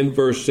saying in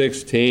verse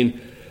 16,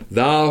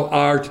 "Thou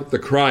art the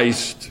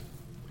Christ,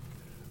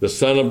 the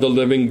Son of the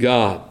living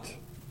God."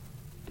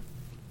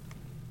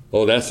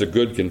 Oh, that's a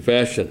good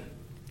confession.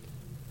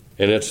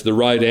 And it's the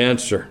right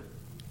answer.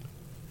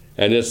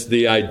 And it's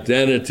the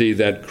identity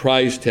that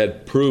Christ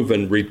had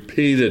proven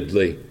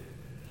repeatedly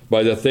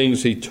by the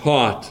things he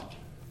taught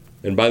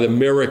and by the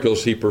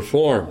miracles he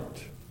performed.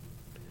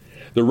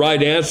 The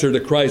right answer to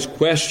Christ's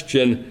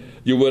question,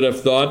 you would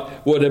have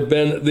thought, would have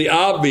been the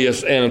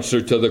obvious answer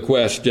to the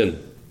question.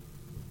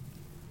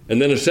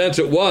 And in a sense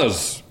it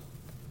was.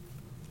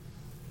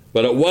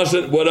 But it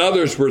wasn't what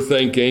others were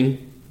thinking,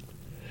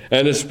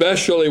 and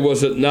especially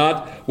was it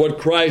not what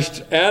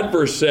Christ's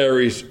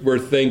adversaries were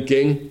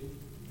thinking.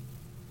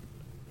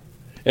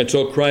 And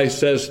so Christ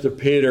says to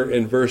Peter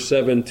in verse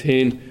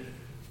 17,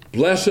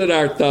 "Blessed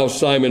art thou,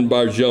 Simon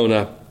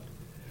Bar-Jonah,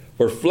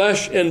 for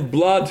flesh and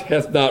blood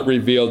hath not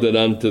revealed it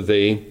unto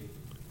thee,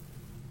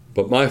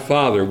 but my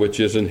Father which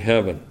is in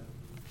heaven."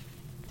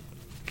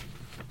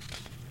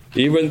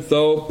 Even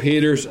though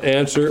Peter's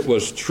answer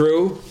was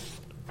true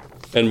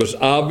and was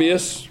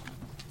obvious,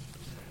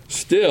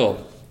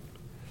 still,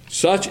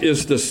 such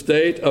is the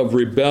state of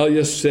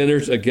rebellious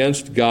sinners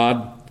against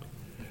God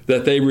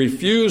that they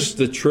refuse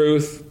the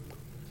truth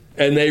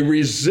and they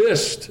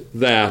resist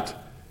that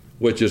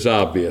which is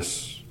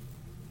obvious.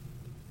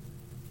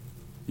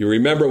 You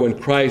remember when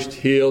Christ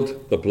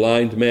healed the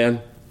blind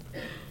man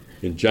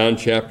in John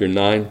chapter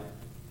 9?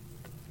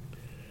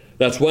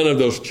 That's one of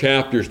those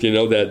chapters,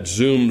 that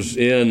zooms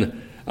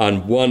in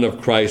on one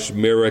of Christ's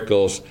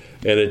miracles,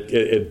 and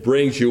it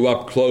brings you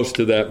up close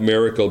to that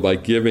miracle by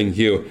giving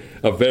you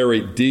a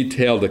very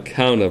detailed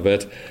account of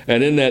it.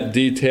 And in that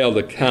detailed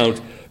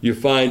account, you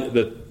find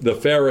the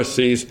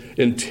Pharisees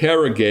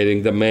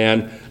interrogating the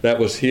man that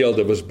was healed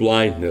of his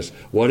blindness.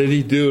 What did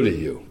he do to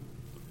you?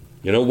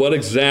 What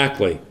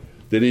exactly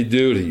did he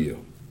do to you?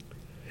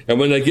 And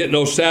when they get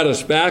no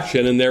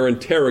satisfaction in their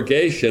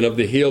interrogation of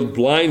the healed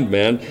blind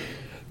man,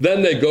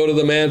 then they go to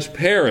the man's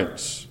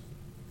parents.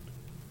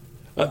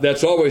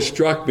 That's always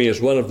struck me as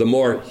one of the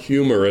more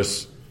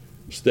humorous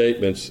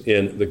statements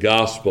in the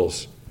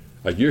Gospels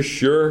Are you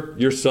sure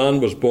your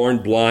son was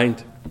born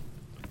blind?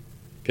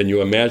 Can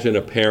you imagine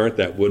a parent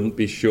that wouldn't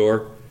be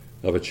sure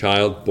of a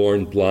child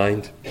born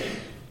blind,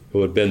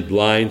 who had been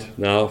blind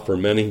now for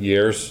many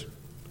years?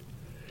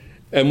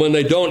 And when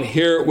they don't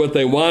hear what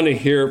they want to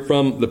hear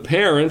from the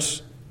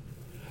parents,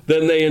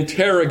 then they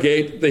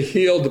interrogate the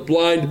healed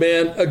blind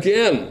man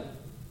again.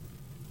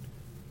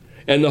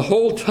 And the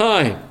whole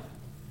time,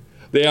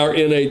 they are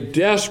in a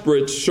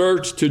desperate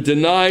search to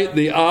deny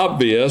the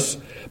obvious,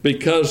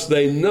 because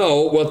they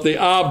know what the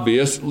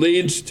obvious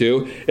leads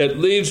to. It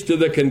leads to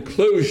the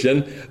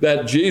conclusion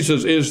that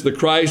Jesus is the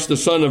Christ, the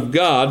Son of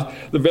God,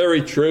 the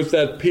very truth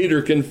that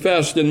Peter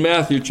confessed in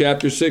Matthew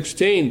chapter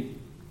 16.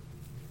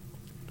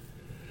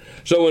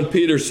 So when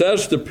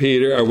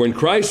when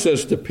Christ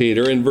says to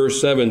Peter in verse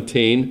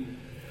 17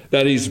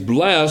 that he's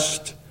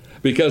blessed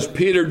because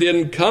Peter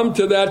didn't come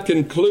to that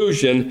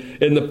conclusion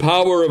in the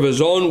power of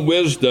his own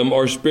wisdom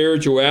or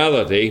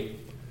spirituality.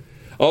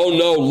 Oh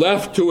no,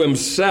 left to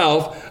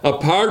himself,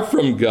 apart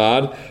from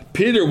God,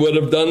 Peter would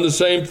have done the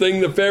same thing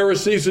the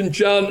Pharisees in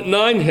John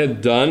 9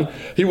 had done.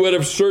 He would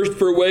have searched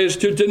for ways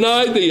to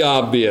deny the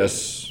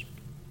obvious.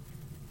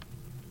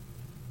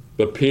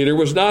 But Peter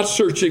was not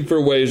searching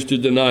for ways to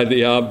deny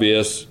the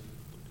obvious.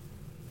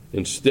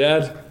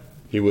 Instead,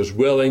 he was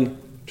willing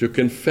to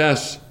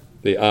confess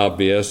the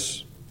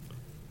obvious.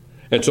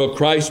 And so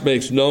Christ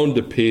makes known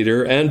to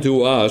Peter and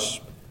to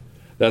us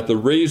that the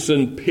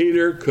reason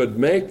Peter could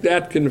make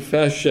that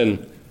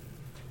confession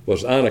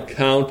was on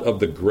account of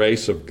the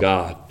grace of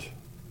God.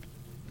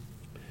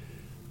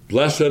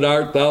 Blessed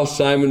art thou,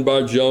 Simon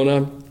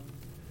Bar-Jonah,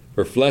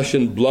 for flesh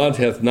and blood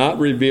hath not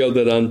revealed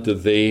it unto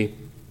thee,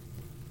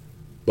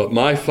 but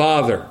my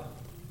Father,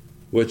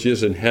 which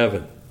is in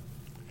heaven.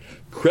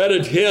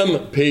 Credit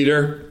him,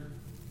 Peter.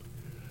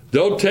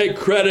 Don't take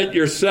credit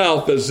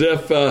yourself as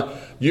if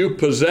you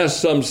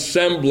possess some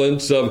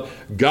semblance of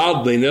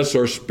godliness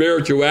or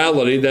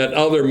spirituality that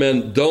other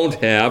men don't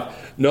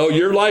have. No,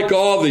 you're like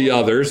all the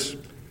others.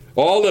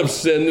 All have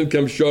sinned and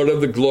come short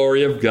of the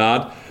glory of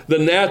God. The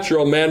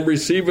natural man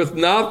receiveth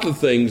not the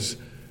things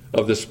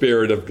of the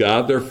Spirit of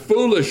God. They're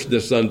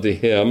foolishness unto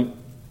him.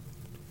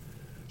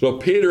 So,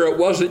 Peter, it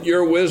wasn't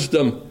your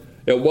wisdom.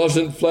 It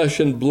wasn't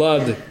flesh and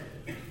blood.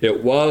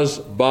 It was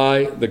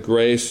by the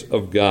grace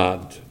of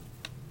God.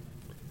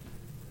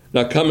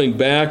 Now, coming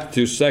back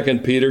to 2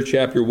 Peter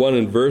chapter 1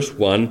 and verse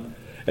 1,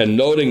 and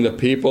noting the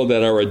people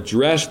that are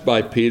addressed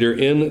by Peter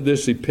in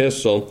this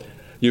epistle,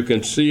 you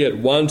can see at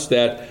once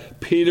that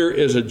Peter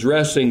is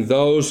addressing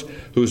those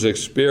whose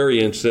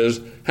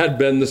experiences had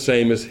been the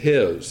same as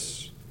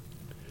his.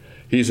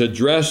 He's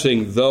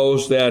addressing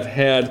those that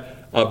had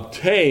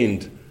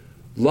obtained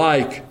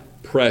like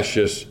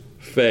precious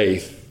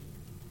faith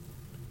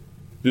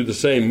through the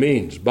same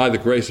means, by the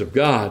grace of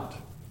God.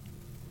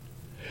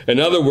 In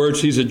other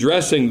words, he's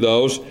addressing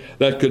those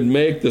that could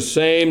make the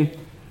same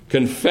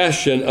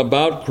confession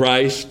about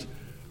Christ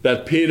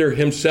that Peter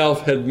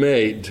himself had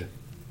made.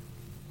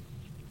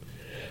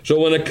 So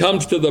when it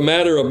comes to the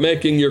matter of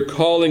making your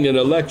calling and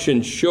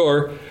election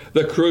sure,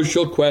 the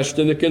crucial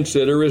question to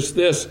consider is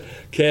this: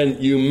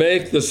 can you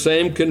make the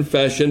same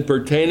confession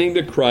pertaining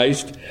to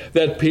Christ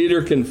that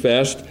Peter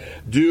confessed?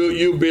 Do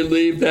you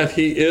believe that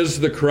he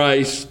is the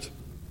Christ?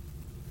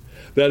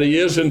 That he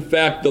is in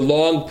fact the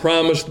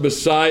long-promised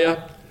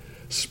Messiah,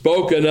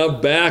 spoken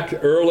of back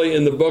early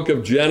in the book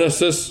of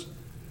Genesis,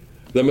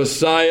 the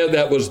Messiah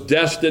that was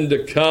destined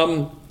to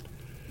come,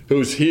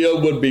 whose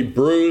heel would be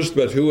bruised,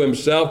 but who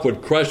himself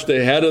would crush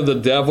the head of the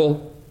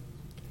devil?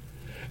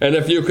 And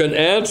if you can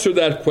answer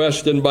that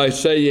question by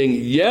saying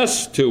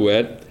yes to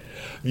it,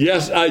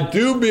 yes, I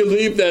do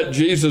believe that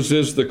Jesus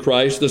is the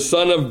Christ, the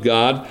Son of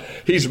God.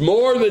 He's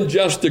more than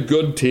just a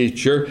good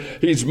teacher.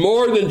 He's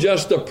more than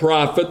just a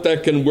prophet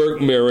that can work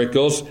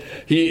miracles.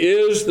 He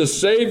is the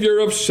Savior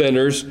of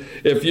sinners.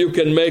 If you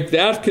can make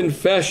that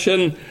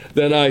confession,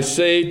 then I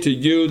say to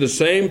you the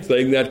same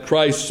thing that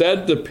Christ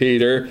said to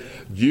Peter: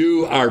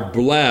 you are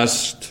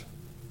blessed,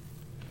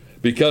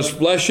 because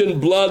flesh and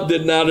blood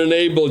did not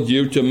enable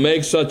you to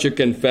make such a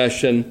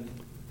confession,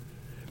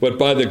 but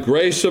by the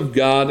grace of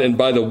God and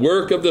by the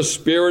work of the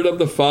Spirit of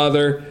the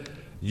Father,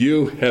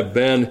 you have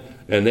been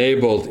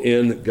enabled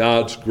in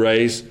God's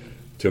grace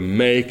to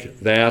make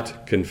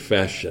that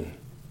confession.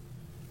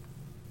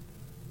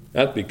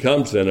 That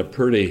becomes then a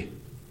pretty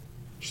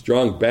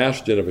strong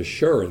bastion of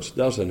assurance,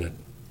 doesn't it?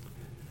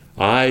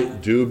 I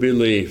do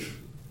believe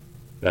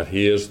that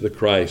he is the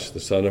Christ, the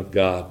Son of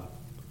God.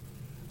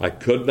 I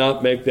could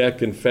not make that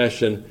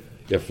confession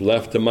if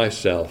left to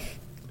myself.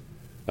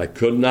 I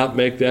could not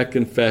make that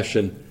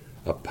confession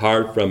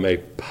apart from a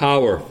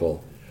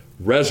powerful,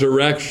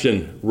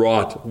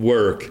 resurrection-wrought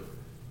work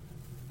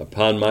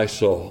upon my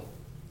soul.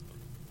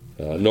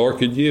 Nor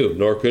could you,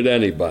 nor could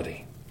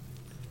anybody.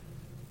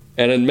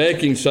 And in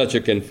making such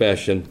a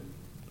confession,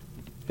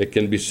 it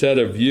can be said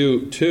of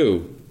you,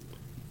 too,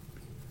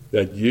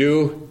 that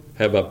you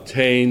have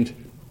obtained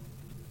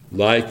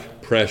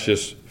like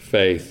precious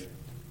faith.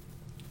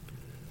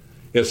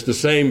 It's the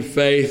same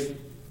faith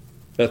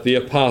that the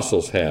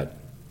apostles had.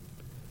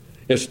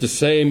 It's the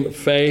same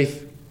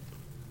faith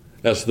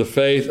as the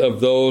faith of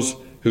those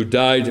who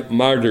died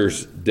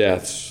martyrs'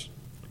 deaths.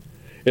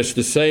 It's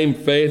the same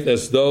faith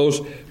as those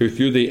who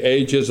through the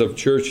ages of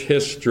church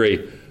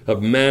history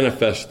have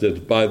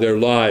manifested by their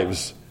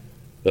lives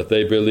that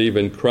they believe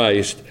in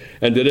Christ.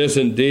 And it is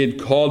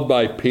indeed called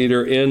by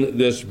Peter in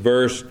this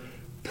verse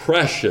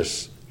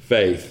precious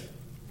faith.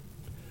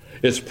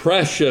 It's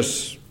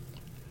precious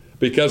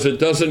because it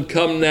doesn't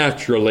come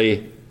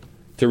naturally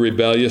to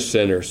rebellious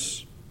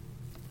sinners.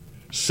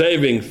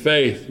 Saving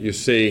faith, you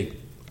see,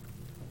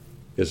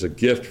 is a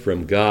gift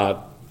from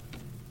God.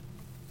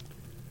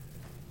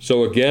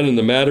 So again, in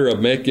the matter of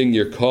making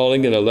your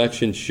calling and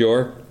election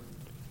sure,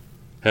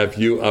 have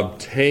you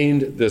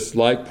obtained this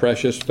like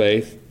precious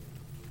faith?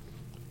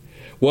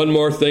 One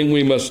more thing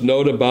we must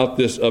note about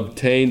this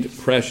obtained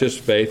precious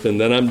faith, and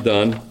then I'm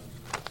done.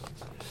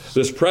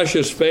 This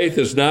precious faith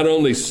is not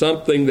only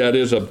something that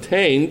is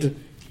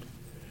obtained,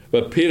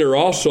 but Peter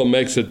also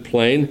makes it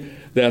plain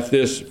that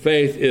this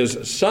faith is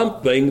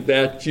something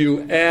that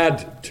you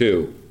add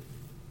to.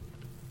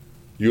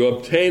 You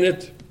obtain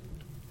it,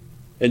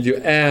 and you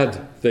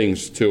add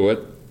things to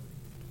it.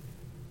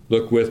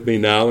 Look with me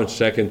now in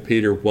 2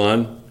 Peter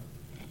 1,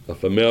 a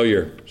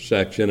familiar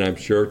section, I'm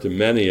sure, to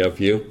many of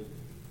you.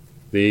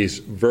 These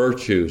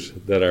virtues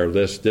that are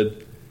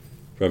listed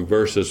from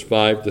verses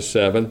 5 to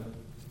 7.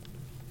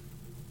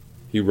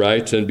 He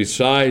writes, "And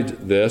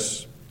beside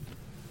this,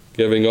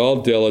 giving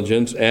all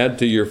diligence, add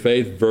to your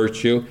faith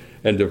virtue,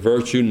 and to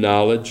virtue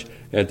knowledge,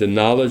 and to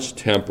knowledge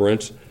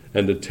temperance,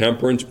 and to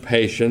temperance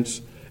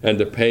patience, and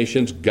to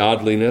patience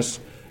godliness,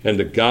 and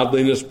to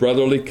godliness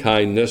brotherly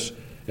kindness,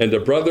 and to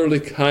brotherly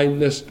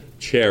kindness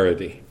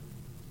charity."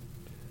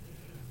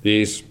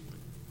 These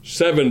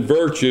 7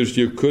 virtues,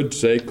 you could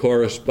say,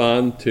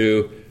 correspond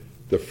to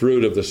the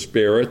fruit of the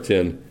Spirit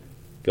in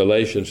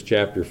Galatians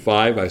chapter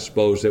 5. I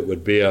suppose it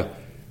would be a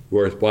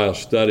worthwhile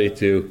study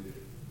to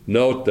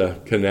note the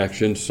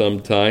connection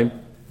sometime.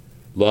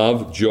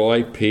 Love,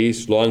 joy,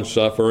 peace,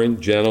 long-suffering,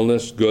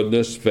 gentleness,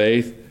 goodness,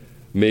 faith,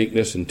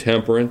 meekness, and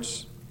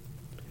temperance.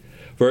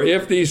 For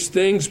if these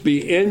things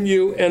be in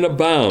you and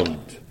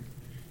abound,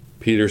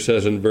 Peter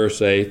says in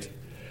verse 8,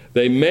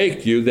 they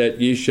make you that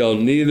ye shall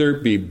neither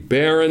be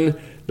barren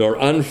nor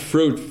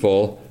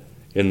unfruitful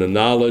in the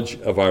knowledge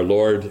of our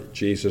Lord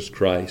Jesus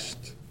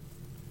Christ.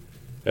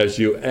 As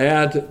you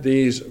add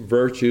these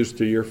virtues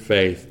to your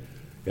faith,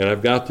 and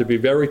I've got to be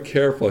very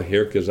careful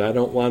here because I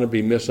don't want to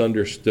be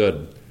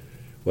misunderstood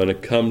when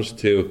it comes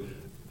to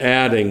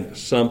adding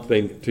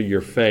something to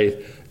your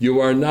faith. You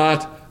are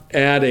not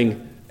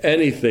adding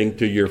anything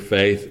to your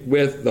faith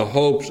with the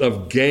hopes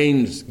of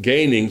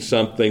gaining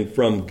something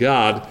from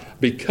God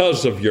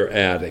because of your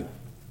adding.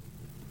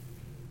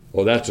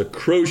 Well, that's a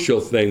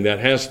crucial thing that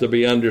has to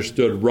be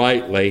understood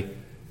rightly,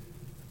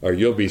 or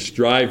you'll be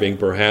striving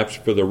perhaps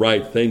for the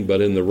right thing,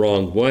 but in the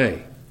wrong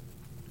way.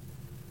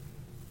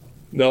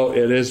 No,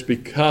 it is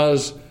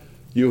because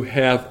you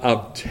have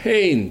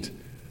obtained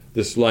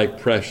this like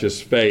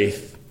precious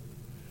faith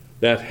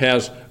that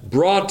has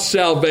brought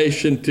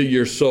salvation to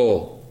your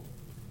soul,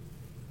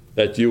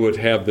 that you would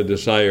have the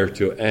desire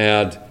to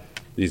add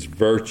these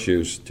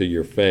virtues to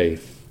your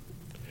faith.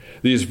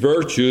 These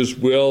virtues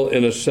will,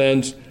 in a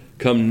sense,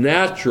 come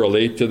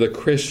naturally to the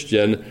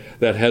Christian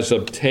that has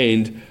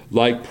obtained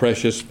like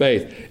precious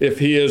faith. If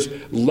he is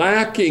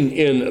lacking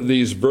in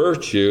these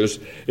virtues,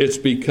 it's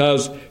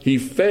because he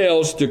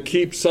fails to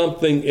keep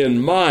something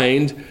in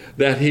mind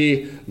that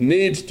he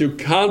needs to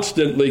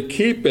constantly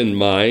keep in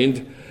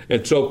mind.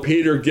 And so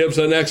Peter gives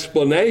an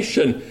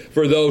explanation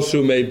for those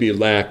who may be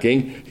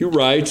lacking. He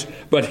writes,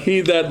 "But he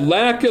that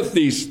lacketh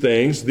these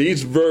things,"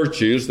 these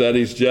virtues that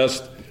he's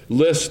just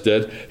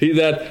listed, "he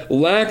that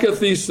lacketh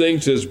these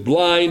things is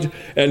blind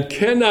and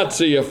cannot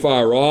see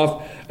afar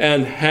off,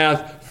 and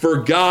hath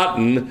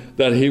forgotten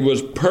that he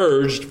was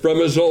purged from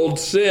his old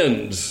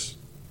sins."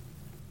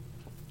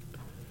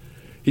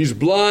 He's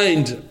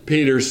blind,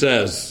 Peter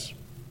says.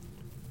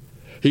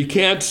 He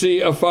can't see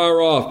afar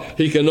off.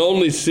 He can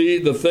only see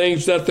the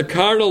things that the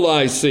carnal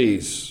eye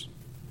sees.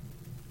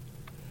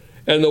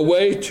 And the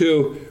way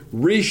to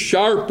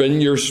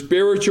resharpen your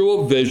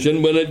spiritual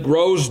vision when it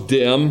grows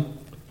dim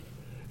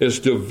is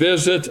to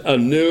visit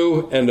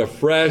anew and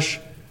afresh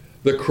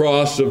the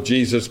cross of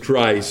Jesus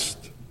Christ.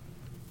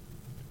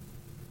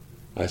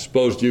 I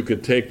suppose you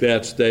could take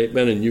that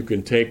statement and you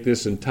can take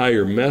this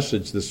entire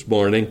message this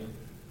morning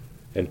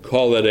and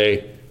call it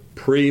a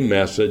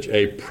pre-message,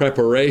 a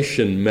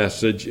preparation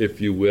message,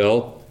 if you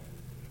will,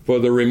 for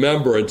the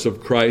remembrance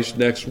of Christ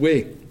next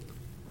week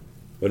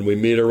when we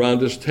meet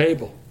around His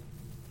table.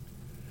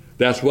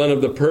 That's one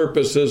of the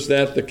purposes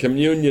that the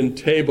communion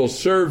table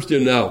serves, you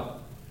know,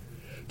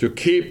 to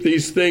keep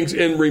these things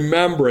in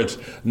remembrance,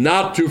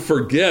 not to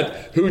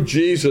forget who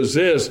Jesus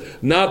is,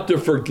 not to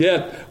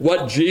forget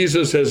what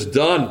Jesus has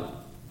done.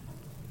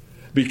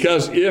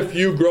 Because if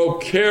you grow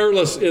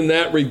careless in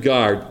that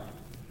regard,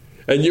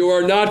 and you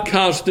are not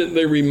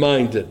constantly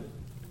reminded,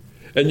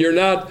 and you're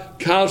not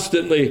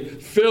constantly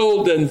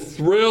filled and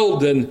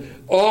thrilled and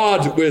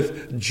awed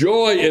with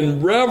joy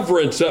and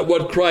reverence at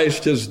what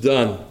Christ has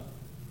done.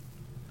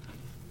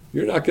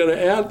 You're not going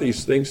to add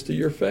these things to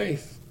your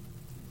faith,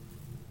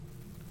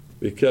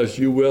 because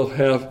you will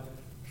have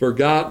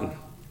forgotten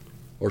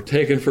or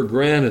taken for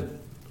granted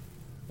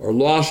or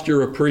lost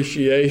your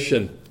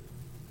appreciation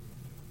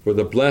for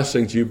the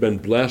blessings you've been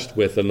blessed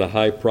with and the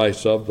high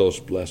price of those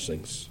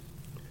blessings.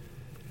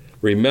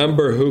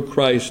 Remember who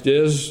Christ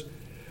is.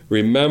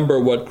 Remember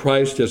what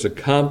Christ has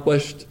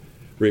accomplished.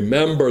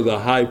 Remember the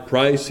high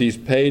price he's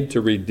paid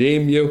to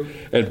redeem you.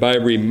 And by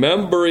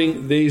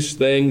remembering these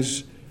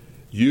things,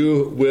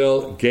 you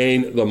will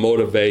gain the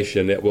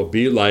motivation. It will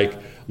be like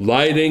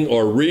lighting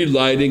or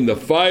relighting the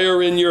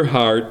fire in your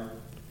heart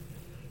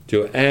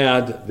to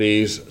add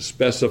these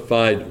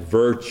specified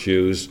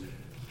virtues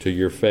to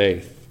your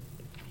faith.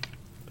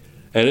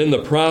 And in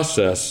the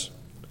process,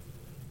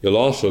 you'll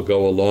also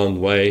go a long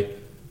way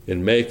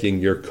in making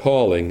your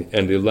calling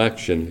and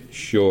election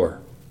sure.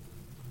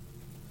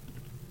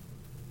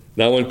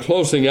 Now, in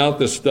closing out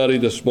this study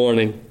this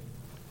morning,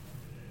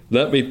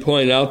 let me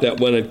point out that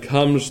when it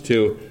comes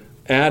to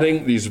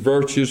adding these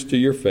virtues to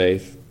your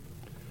faith,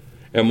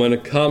 and when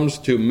it comes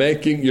to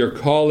making your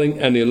calling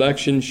and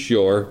election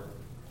sure,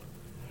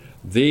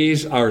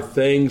 these are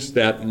things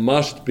that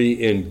must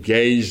be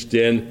engaged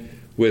in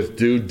with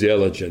due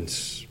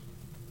diligence.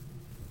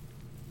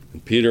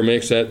 And Peter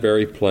makes that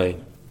very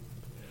plain.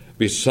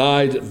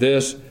 Beside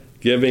this,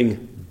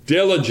 giving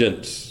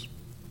diligence,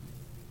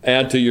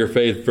 add to your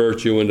faith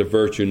virtue, and to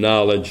virtue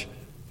knowledge,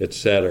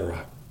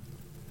 etc.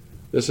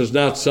 This is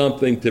not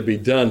something to be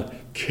done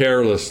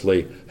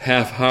carelessly,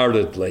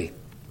 half-heartedly.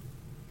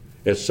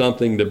 It's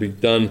something to be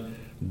done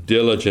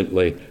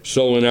diligently.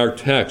 So in our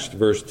text,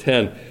 verse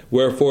 10,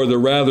 wherefore the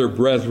rather,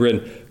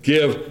 brethren,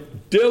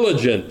 give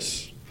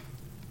diligence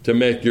to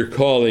make your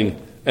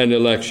calling and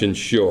election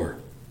sure.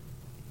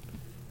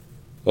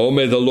 Oh,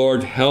 may the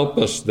Lord help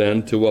us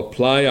then to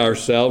apply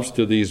ourselves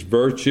to these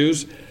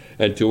virtues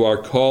and to our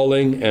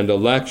calling and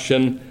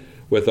election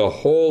with a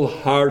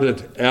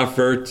wholehearted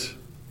effort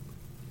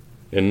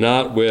and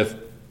not with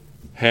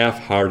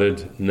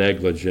half-hearted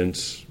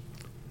negligence.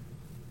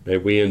 May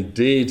we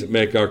indeed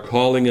make our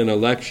calling and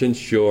election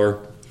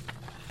sure,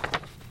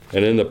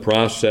 and in the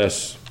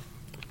process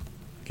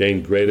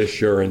gain great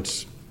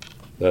assurance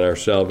that our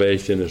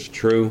salvation is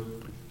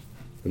true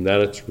and that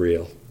it's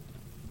real.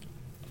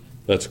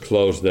 Let's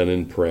close then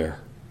in prayer.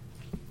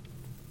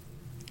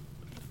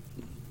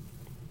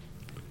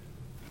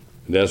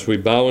 And as we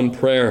bow in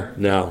prayer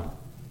now,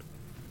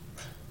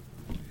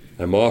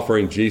 I'm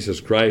offering Jesus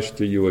Christ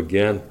to you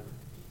again,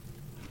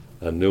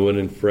 anew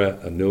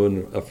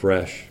and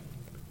afresh.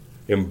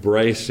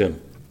 Embrace him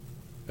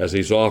as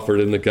he's offered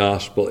in the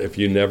gospel. If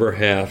you never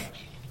have,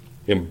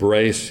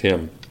 embrace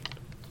him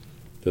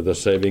to the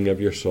saving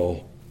of your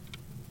soul.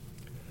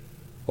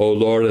 O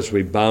Lord, as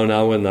we bow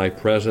now in thy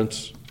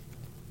presence,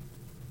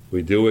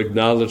 we do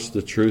acknowledge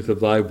the truth of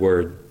thy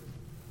word,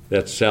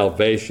 that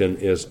salvation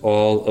is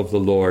all of the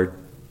Lord.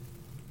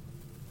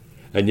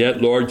 And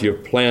yet, Lord,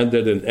 you've planned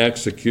it and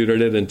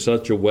executed it in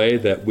such a way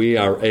that we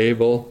are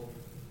able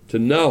to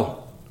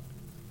know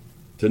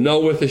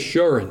with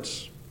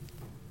assurance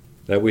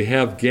that we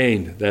have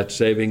gained that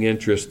saving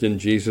interest in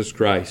Jesus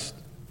Christ.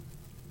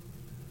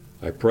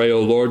 I pray,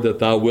 O Lord, that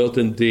thou wilt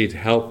indeed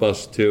help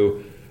us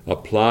to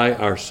apply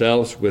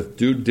ourselves with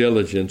due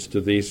diligence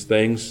to these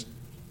things,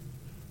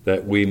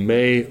 that we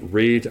may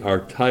read our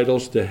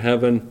titles to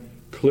heaven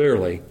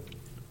clearly,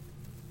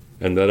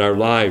 and that our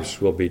lives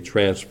will be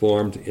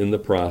transformed in the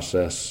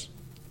process.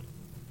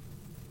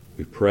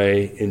 We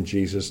pray in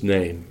Jesus'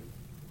 name.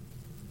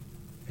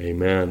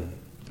 Amen.